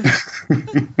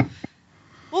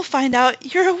 We'll find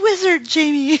out. You're a wizard,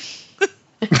 Jaime.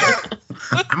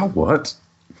 I'm a what?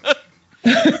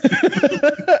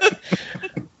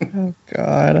 Oh,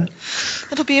 God.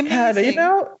 It'll be amazing.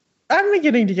 God, I'm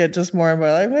beginning to get just more and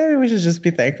more like, maybe we should just be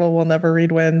thankful we'll never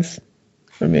read Winds.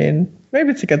 I mean,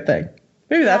 maybe it's a good thing.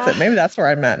 Maybe that's it. Maybe that's where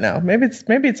I'm at now. Maybe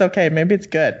it's okay. Maybe it's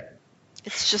good.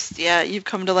 It's just, yeah, you've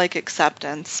come to like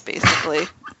acceptance, basically.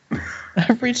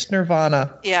 I've reached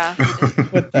nirvana Yeah.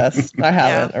 with this. I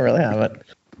haven't. I really haven't.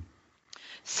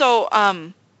 So,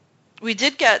 we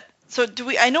did get. So, do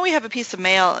we? I know we have a piece of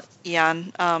mail,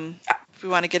 Ian. If we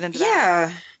want to get into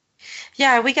that.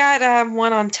 Yeah, we got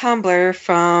one on Tumblr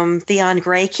from Theon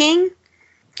Grey King.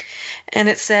 And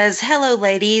it says, "Hello,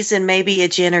 ladies, and maybe a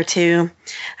gin or two.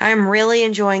 I'm really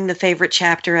enjoying the favorite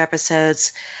chapter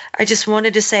episodes. I just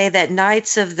wanted to say that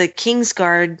Knights of the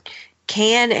Kingsguard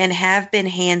can and have been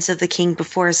hands of the king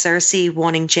before Cersei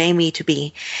wanting Jaime to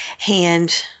be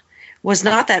hand was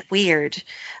not that weird.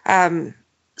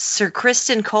 Sir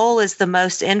Criston Cole is the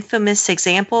most infamous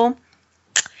example.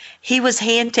 He was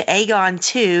hand to Aegon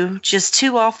too, just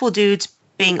two awful dudes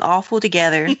being awful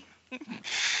together."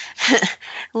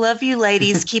 Love you,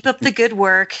 ladies. Keep up the good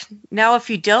work. Now, if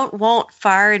you don't want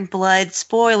Fire and Blood,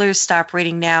 spoilers, stop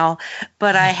reading now.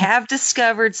 But I have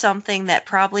discovered something that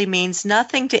probably means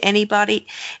nothing to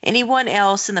anyone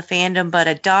else in the fandom but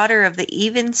a daughter of the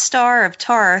Evenstar of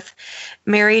Tarth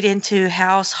married into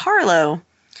House Harlow.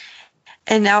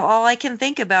 And now all I can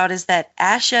think about is that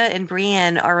Asha and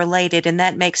Brienne are related, and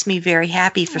that makes me very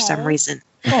happy for some reason.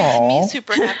 Me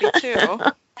super happy too.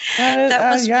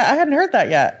 Yeah, I hadn't heard that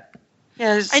yet.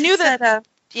 Yeah, I knew that.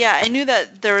 I knew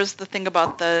that there was the thing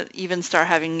about the Evenstar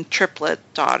having triplet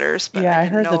daughters. But I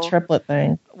heard the triplet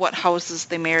thing. What houses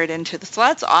they married into. So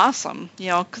that's awesome.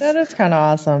 That is kind of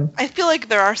awesome. I feel like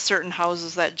there are certain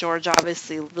houses that George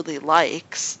obviously really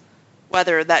likes.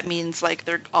 Whether that means like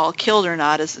they're all killed or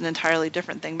not is an entirely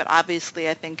different thing. But obviously,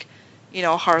 I think,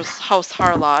 House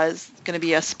Harlaw is going to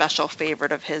be a special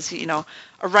favorite of his.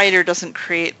 A writer doesn't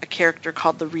create a character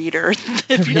called the Reader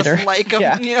if he doesn't like him.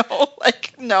 Yeah.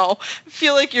 No. I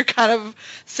feel like you're kind of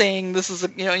saying this is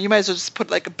you might as well just put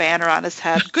like a banner on his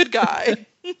head. Good guy.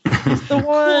 He's the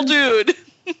one. Cool dude.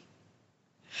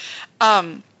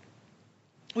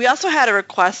 We also had a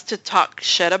request to talk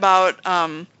shit about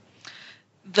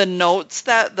the notes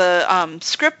that the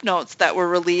script notes that were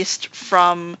released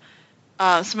from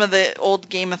some of the old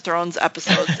Game of Thrones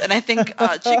episodes. And I think,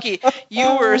 Chicky,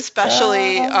 you were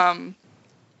especially,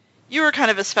 you were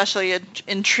kind of especially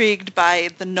intrigued by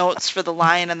the notes for The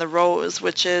Lion and the Rose,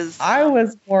 which is... I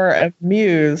was more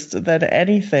amused than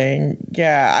anything.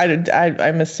 Yeah,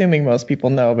 I'm assuming most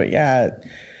people know, but yeah,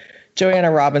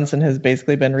 Joanna Robinson has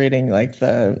basically been reading like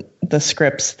the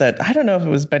scripts that, I don't know if it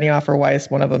was Benioff or Weiss,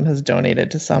 one of them has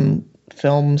donated to some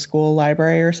film school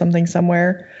library or something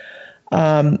somewhere.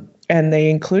 And they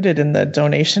included in the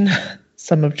donation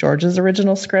some of George's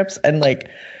original scripts. And like,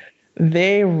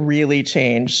 they really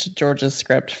changed George's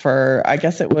script for, I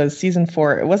guess it was season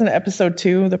 4. It wasn't episode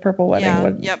 2, The Purple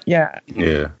Wedding. Yeah.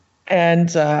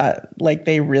 And like,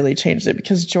 they really changed it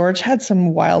because George had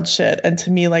some wild shit. And to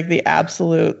me, like, the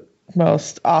absolute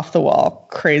most off the wall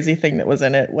crazy thing that was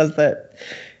in it was that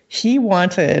he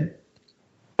wanted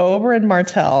Oberyn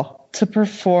Martell to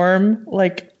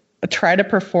try to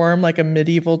perform like a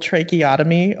medieval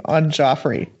tracheotomy on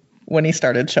Joffrey when he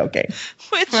started choking.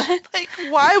 Which,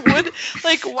 why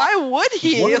would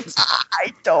he?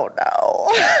 I don't know.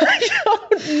 I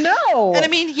don't know. And I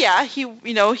mean, yeah,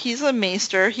 he's a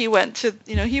maester. He went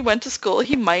to school.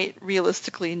 He might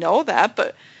realistically know that,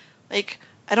 but like,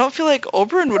 I don't feel like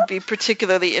Oberyn would be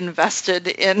particularly invested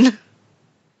in,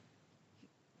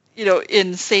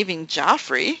 in saving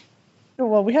Joffrey.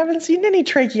 Well, we haven't seen any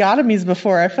tracheotomies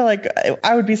before. I feel like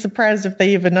I would be surprised if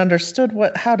they even understood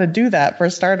how to do that for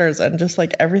starters. And just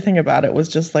like everything about it was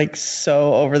just like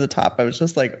so over the top. I was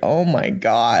just like, oh my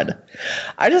God.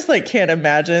 I just like can't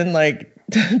imagine like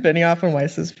Benioff and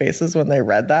Weiss's faces when they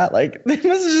read that. Like they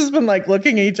must have just been like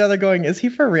looking at each other going, is he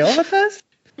for real with this?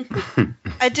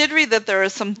 I did read that there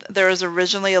was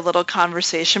originally a little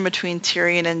conversation between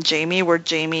Tyrion and Jaime where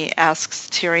Jaime asks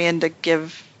Tyrion to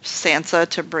give Sansa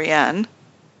to Brienne.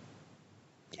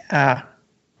 Yeah.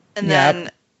 And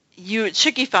then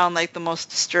Chicky found like the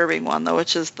most disturbing one though,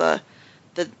 which is the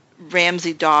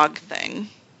Ramsay dog thing.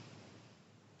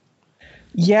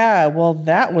 Yeah, well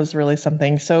that was really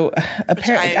something. So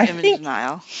apparently I think in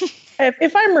denial.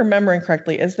 If I'm remembering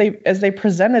correctly, as they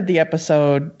presented the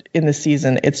episode in the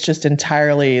season, it's just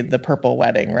entirely the Purple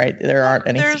Wedding, right? There aren't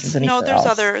any scenes anywhere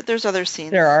else. There's other scenes.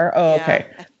 There are? Oh, yeah,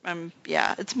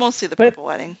 okay. It's mostly the Purple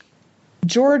Wedding.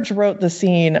 George wrote the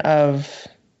scene of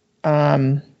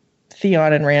Theon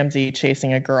and Ramsay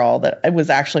chasing a girl that it was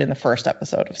actually in the first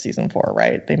episode of season 4,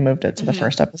 right? They moved it to the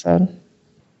first episode.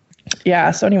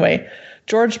 Yeah, so anyway,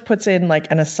 George puts in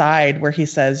like an aside where he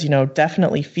says,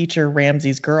 definitely feature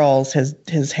Ramsay's girls,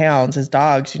 his hounds, his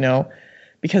dogs,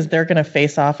 because they're going to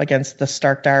face off against the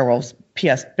Stark direwolves.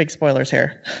 P.S. Big spoilers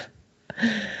here.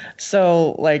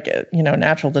 So, like,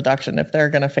 natural deduction, if they're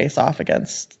going to face off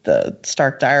against the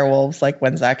Stark direwolves, like,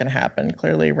 when's that going to happen?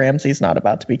 Clearly, Ramsay's not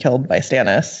about to be killed by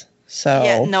Stannis. So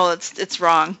Yeah, no, it's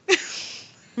wrong.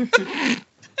 yeah.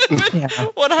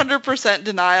 100%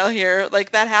 denial here.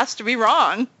 Like, that has to be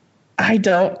wrong. I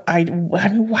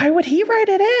mean, why would he write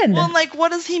it in? Well, like,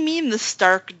 what does he mean, the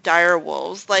Stark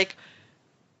direwolves? Like,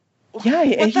 Yeah,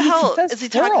 what the hell? says Is he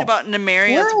talking plural. about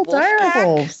Nemeria's Plural wolf pack?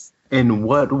 direwolves. In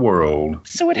what world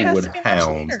So it has would to be much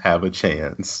hounds later. have a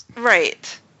chance?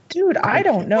 Right. Dude, I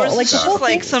don't know. Or is Like, this the whole just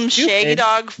like thing's some shaggy stupid.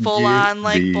 dog full-on,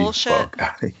 like, Get the bullshit? fuck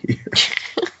out of here.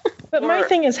 But my or-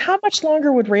 thing is, how much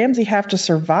longer would Ramsay have to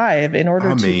survive in order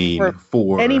I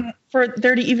mean, for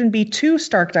there to even be two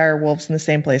Stark direwolves in the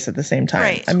same place at the same time?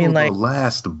 Right. I mean, the like,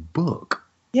 last book.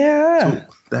 yeah.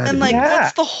 That And is- like, Yeah.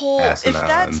 what's the whole? Asinine. If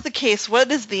that's the case,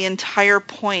 what is the entire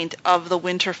point of the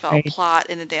Winterfell Right. plot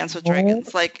in A Dance with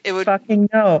Dragons? Like, it would Fucking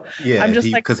no. yeah, I'm just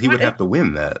like, because he would what have to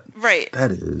win that. right.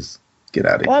 That is, get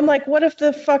out of Well, here. I'm like, what if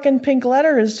the fucking pink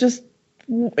letter is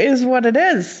what it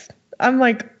is? I'm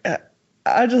like,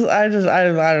 I don't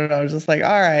know. Just like,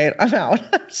 all right, I'm out.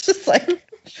 It's just like,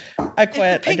 I If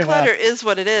quit. the pink I give letter up. is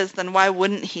what it is, then why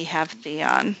wouldn't he have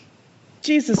Theon?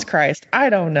 Jesus Christ,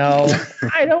 I don't know.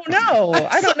 I don't know.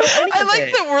 I don't know any I of like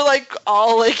it. that we're like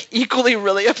all like equally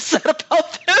really upset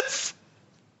about this.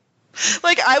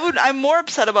 Like I'm more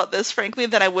upset about this, frankly,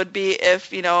 than I would be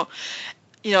if,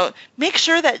 make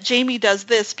sure that Jamie does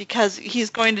this because he's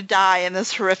going to die in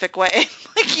this horrific way.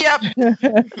 Like, yep.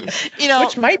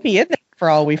 Which might be in there for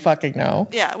all we fucking know.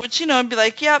 Yeah, which, I'd be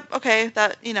like, yep, okay,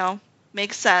 that,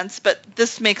 makes sense, but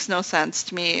this makes no sense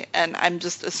to me, and I'm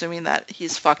just assuming that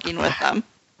he's fucking with them.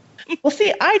 Well,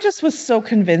 see, I just was so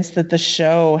convinced that the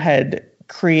show had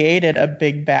created a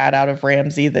big bad out of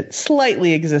Ramsay that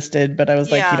slightly existed, but I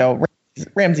was Yeah. like,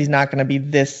 Ramsay's not going to be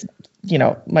this,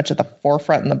 much at the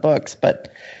forefront in the books,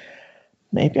 but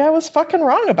maybe I was fucking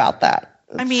wrong about that.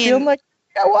 I It's mean- feeling like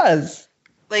I was.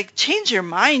 Like, change your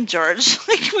mind, George.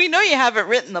 Like, we know you haven't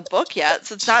written the book yet,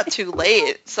 so it's not too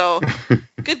late. So,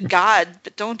 good God,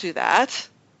 but don't do that.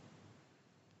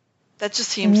 That just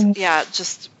seems,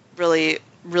 just really,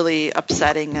 really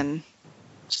upsetting. And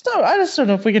I just don't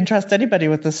know if we can trust anybody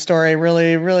with this story,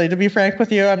 really, really, to be frank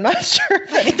with you. I'm not sure.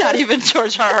 like, not even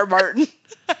George R.R. Martin.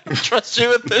 I don't trust you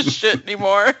with this shit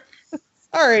anymore.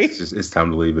 Sorry. It's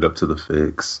time to leave it up to the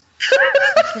fix.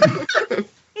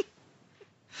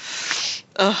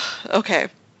 Ugh, okay.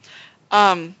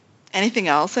 Anything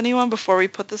else, anyone, before we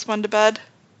put this one to bed?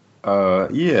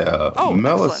 Yeah. Oh,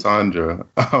 Melisandre,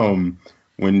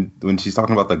 when she's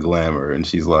talking about the glamour and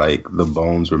she's like, the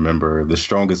bones remember, the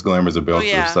strongest glamours are built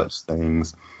yeah. of such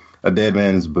things. A dead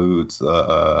man's boots,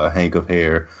 a hank of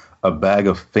hair, a bag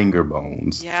of finger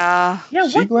bones. Yeah. Yeah,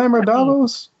 She glamour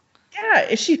Davos?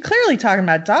 Yeah, she's clearly talking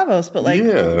about Davos, but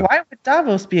Yeah. why would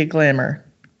Davos be a glamour?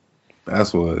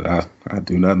 That's what I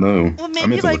do not know. Well, I maybe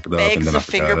meant to like look it up and bags then I of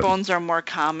finger forgot. bones are more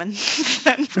common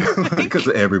than Because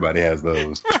everybody has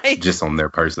those right. just on their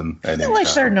person. I feel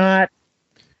like they're not.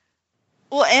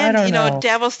 Well, and don't know.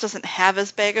 Davos doesn't have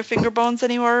his bag of finger bones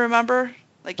anymore. Remember,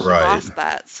 like he Right. lost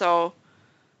that. So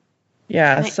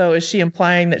Yeah, so is she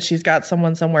implying that she's got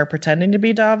someone somewhere pretending to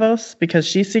be Davos because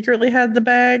she secretly had the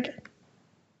bag?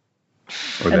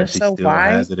 Or And that if she so, still why?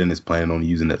 has it and is planning on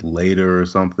using it later or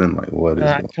something. Like, what is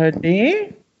That could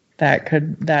be.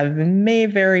 That may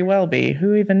very well be.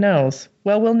 Who even knows?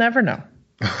 Well, we'll never know.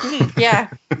 Yeah.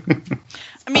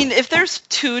 I mean, if there's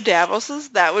two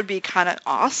Davoses, that would be kind of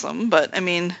awesome. But I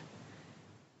mean,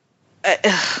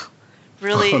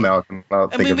 really, Now I can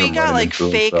think mean, of we him got, running like,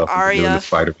 into fake himself and doing Arya. the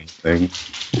Spider-Man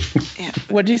thing.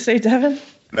 What'd you say, Devin?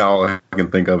 Now all I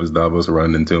can think of is Davos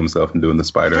running into himself and doing the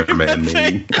Spider-Man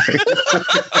meme.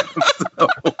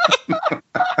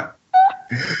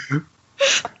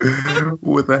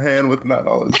 With a hand with not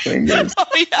all his fingers. oh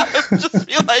yeah, it would just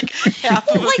be like half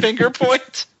of a finger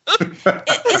point.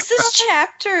 Is this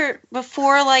chapter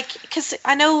before, like, because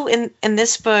I know in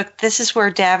this book, this is where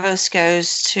Davos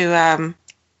goes to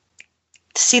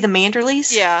see the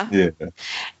Manderleys. Yeah. Yeah.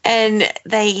 And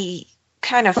they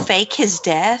kind of fake his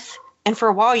death. And for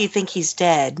a while, you think he's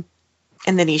dead.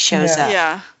 And then he shows Yeah. up.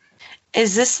 Yeah.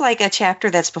 Is this like a chapter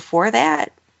that's before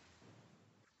that?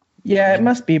 Yeah, it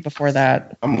must be before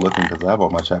that. I'm looking because I have all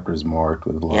my chapters marked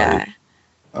with like. Yeah.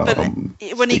 But when he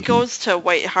sticky- goes to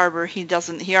White Harbor, he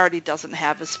already doesn't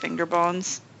have his finger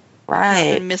bones. He's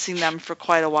Right. been missing them for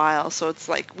quite a while, so it's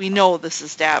like we know this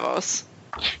is Davos.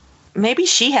 Maybe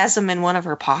she has them in one of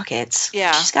her pockets.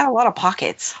 Yeah. She's got a lot of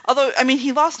pockets. Although, I mean,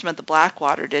 he lost him at the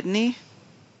Blackwater, didn't he?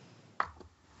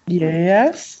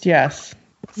 Yes.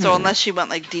 So unless she went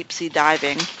like deep sea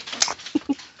diving,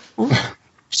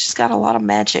 She's She's got a lot of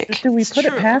magic. Did we put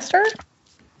true. it past her?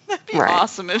 That'd be Right.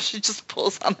 awesome if she just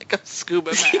pulls on like a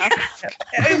scuba mask.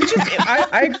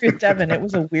 I agree with Devin. It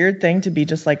was a weird thing to be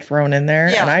just like thrown in there,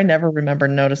 Yeah. and I never remember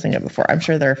noticing it before. I'm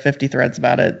sure there are 50 threads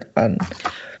about it on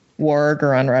Warg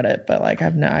or on Reddit, but like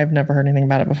I've never heard anything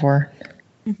about it before.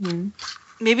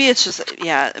 Maybe it's just,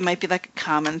 it might be like a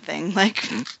common thing. Like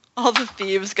all the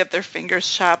thieves get their fingers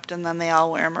chopped and then they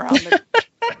all wear them around the,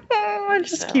 I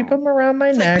just keep them around my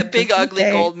it's neck. like the big just in ugly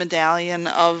case. gold medallion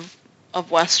of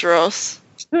Westeros.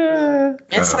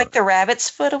 It's like the rabbit's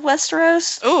foot of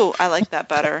Westeros. Oh, I like that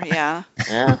better. Yeah.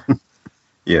 Yeah.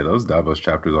 Yeah, those Davos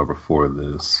chapters are before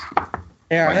this.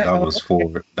 Yeah, Like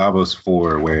Davos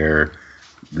 4, where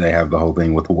they have the whole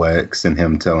thing with Wex and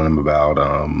him telling him about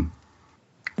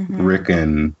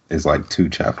Rickon is like 2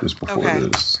 chapters before Okay.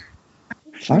 this.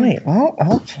 funny. Well,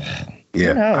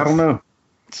 Yeah, knows? I don't know.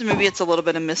 So maybe it's a little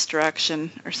bit of misdirection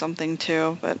or something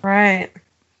too, but Right.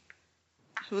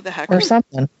 who the heck? or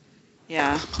something.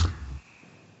 Yeah.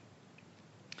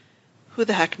 Who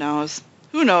the heck knows?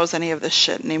 Who knows any of this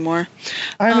shit anymore?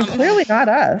 I mean, clearly not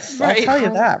us. right. I'll tell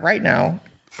you that right now.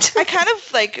 I kind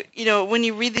of like, when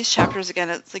you read these chapters again,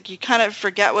 it's like you kind of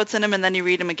forget what's in them and then you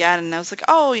read them again. And I was like,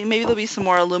 oh, maybe there'll be some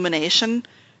more illumination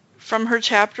from her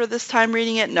chapter this time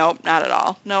reading it. Nope, not at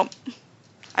all. Nope.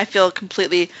 I feel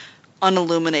completely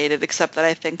unilluminated, except that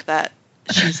I think that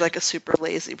she's like a super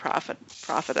lazy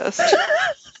prophetess.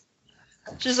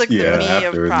 She's like the Yeah, me of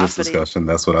after this prophecy. discussion,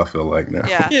 that's what I feel like now.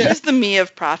 Yeah, she's the me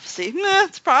of prophecy. Nah,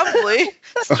 it's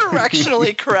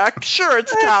directionally correct. Sure,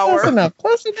 it's Close tower. enough.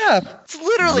 Close enough. It's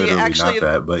literally Literally actually not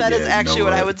that, but that is yeah, you actually know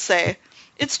what I what? would say.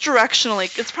 It's probably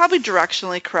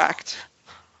directionally correct.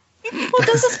 Well,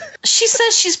 she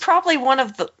says she's probably one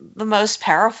of the most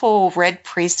powerful red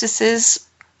priestesses.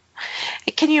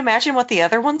 Can you imagine what the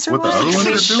other ones are What the like? other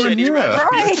ones are doing? Shitty red Yeah.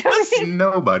 Right. I mean,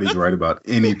 Nobody's right about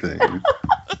anything.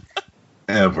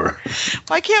 Ever.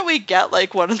 Why can't we get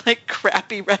like one like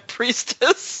crappy red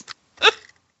priestess?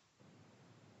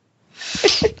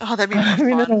 Oh, that'd be more I mean,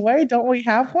 in a fun. way, don't we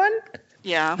have one?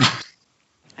 Yeah,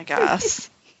 I guess.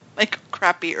 Like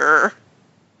crappier.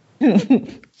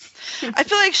 I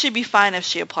feel like she'd be fine if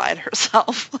she applied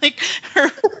herself. Like her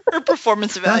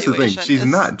performance That's the evaluation. thing. She's is-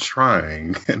 not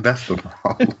trying. That's the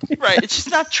problem. right. She's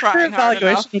not Her trying hard evaluation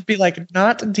enough. would be like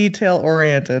not detail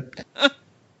oriented.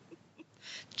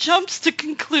 Jumps to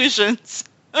conclusions.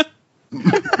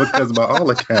 Because by all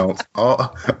accounts,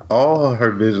 all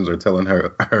her visions are telling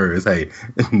her is, hey,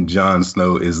 Jon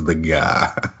Snow is the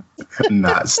guy,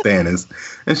 not Stannis.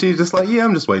 And she's just like, yeah,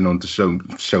 I'm just waiting on to show me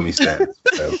Stannis.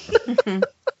 So,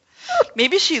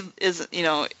 Maybe she is,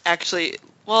 actually.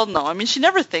 Well, no. I mean, she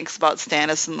never thinks about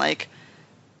Stannis and like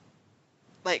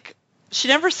she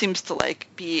never seems to like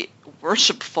be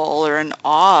worshipful or in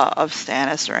awe of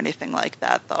Stannis or anything like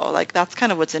that, though. Like that's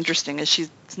kind of what's interesting is she's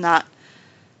not.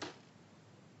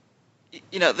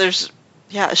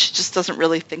 She just doesn't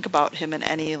really think about him in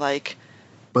any like.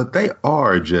 but they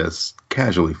are just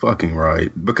casually fucking,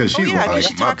 right? Because she's yeah, like,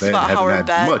 she my talks bed about how her hasn't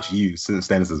had bed- much use since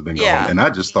Stannis has been Yeah. gone. And I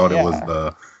just thought it was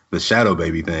Yeah. the shadow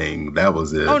baby thing. That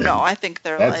was it. Oh And no, I think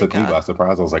they're that like. took me by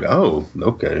surprise. I was like, oh,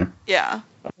 okay. Yeah,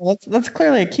 Well, that's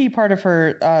clearly a key part of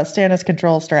her Stannis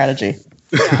control strategy.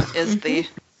 yeah, is the.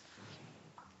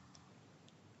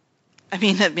 I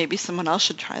mean, maybe someone else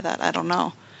should try that. I don't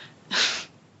know.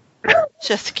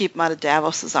 Just to keep him out of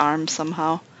Davos's arms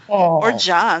somehow. Oh, Or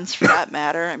John's, for that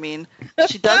matter. I mean,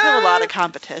 she does have a lot of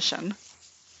competition.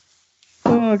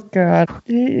 oh God,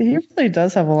 he really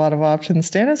does have a lot of options.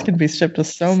 Stannis can be shipped to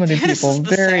so many Stannis people is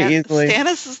the very easily.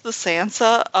 Stannis is the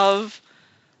Sansa of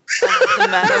the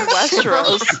men of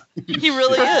Westeros. He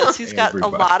really is. He's got a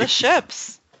Everybody. lot of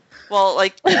ships. Well, I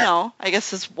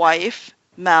guess his wife,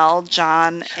 Mel,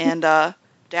 John, and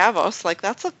Davos,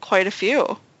 that's quite a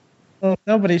few. Well,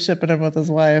 nobody's shipping him with his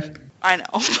wife. I know.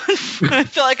 I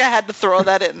feel like I had to throw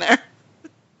that in there.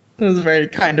 It was very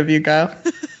kind of you, Guy.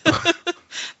 There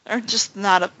are just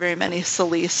not very many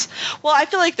Selyse. Well, I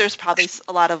feel like there's probably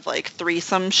a lot of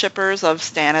threesome shippers of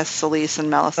Stannis, Selyse,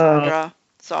 and Melisandre.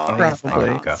 So I guess that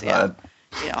Probably. counts,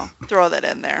 yeah. Throw that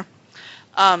in there.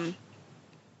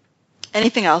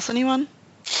 Anything else, anyone?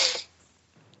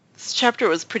 This chapter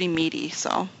was pretty meaty,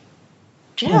 so.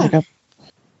 yeah.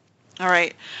 All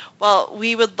right. Well,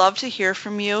 we would love to hear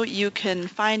from you. You can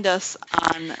find us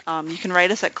on, you can write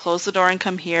us at Close the Door and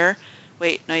Come Here.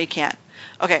 Wait, no, you can't.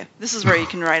 Okay, this is where you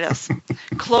can write us.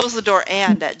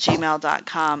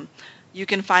 closethedoorand@gmail.com. You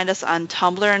can find us on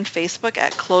Tumblr and Facebook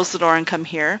at Close the Door and Come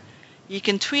Here. You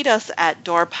can tweet us at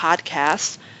Door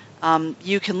Podcast.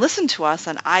 You can listen to us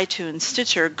on iTunes,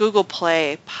 Stitcher, Google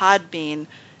Play, Podbean,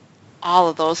 all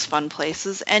of those fun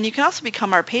places. And you can also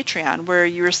become our Patreon, where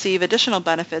you receive additional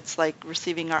benefits like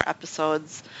receiving our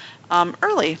episodes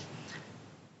early.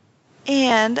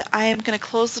 And I am going to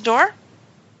close the door.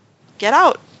 Get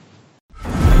out.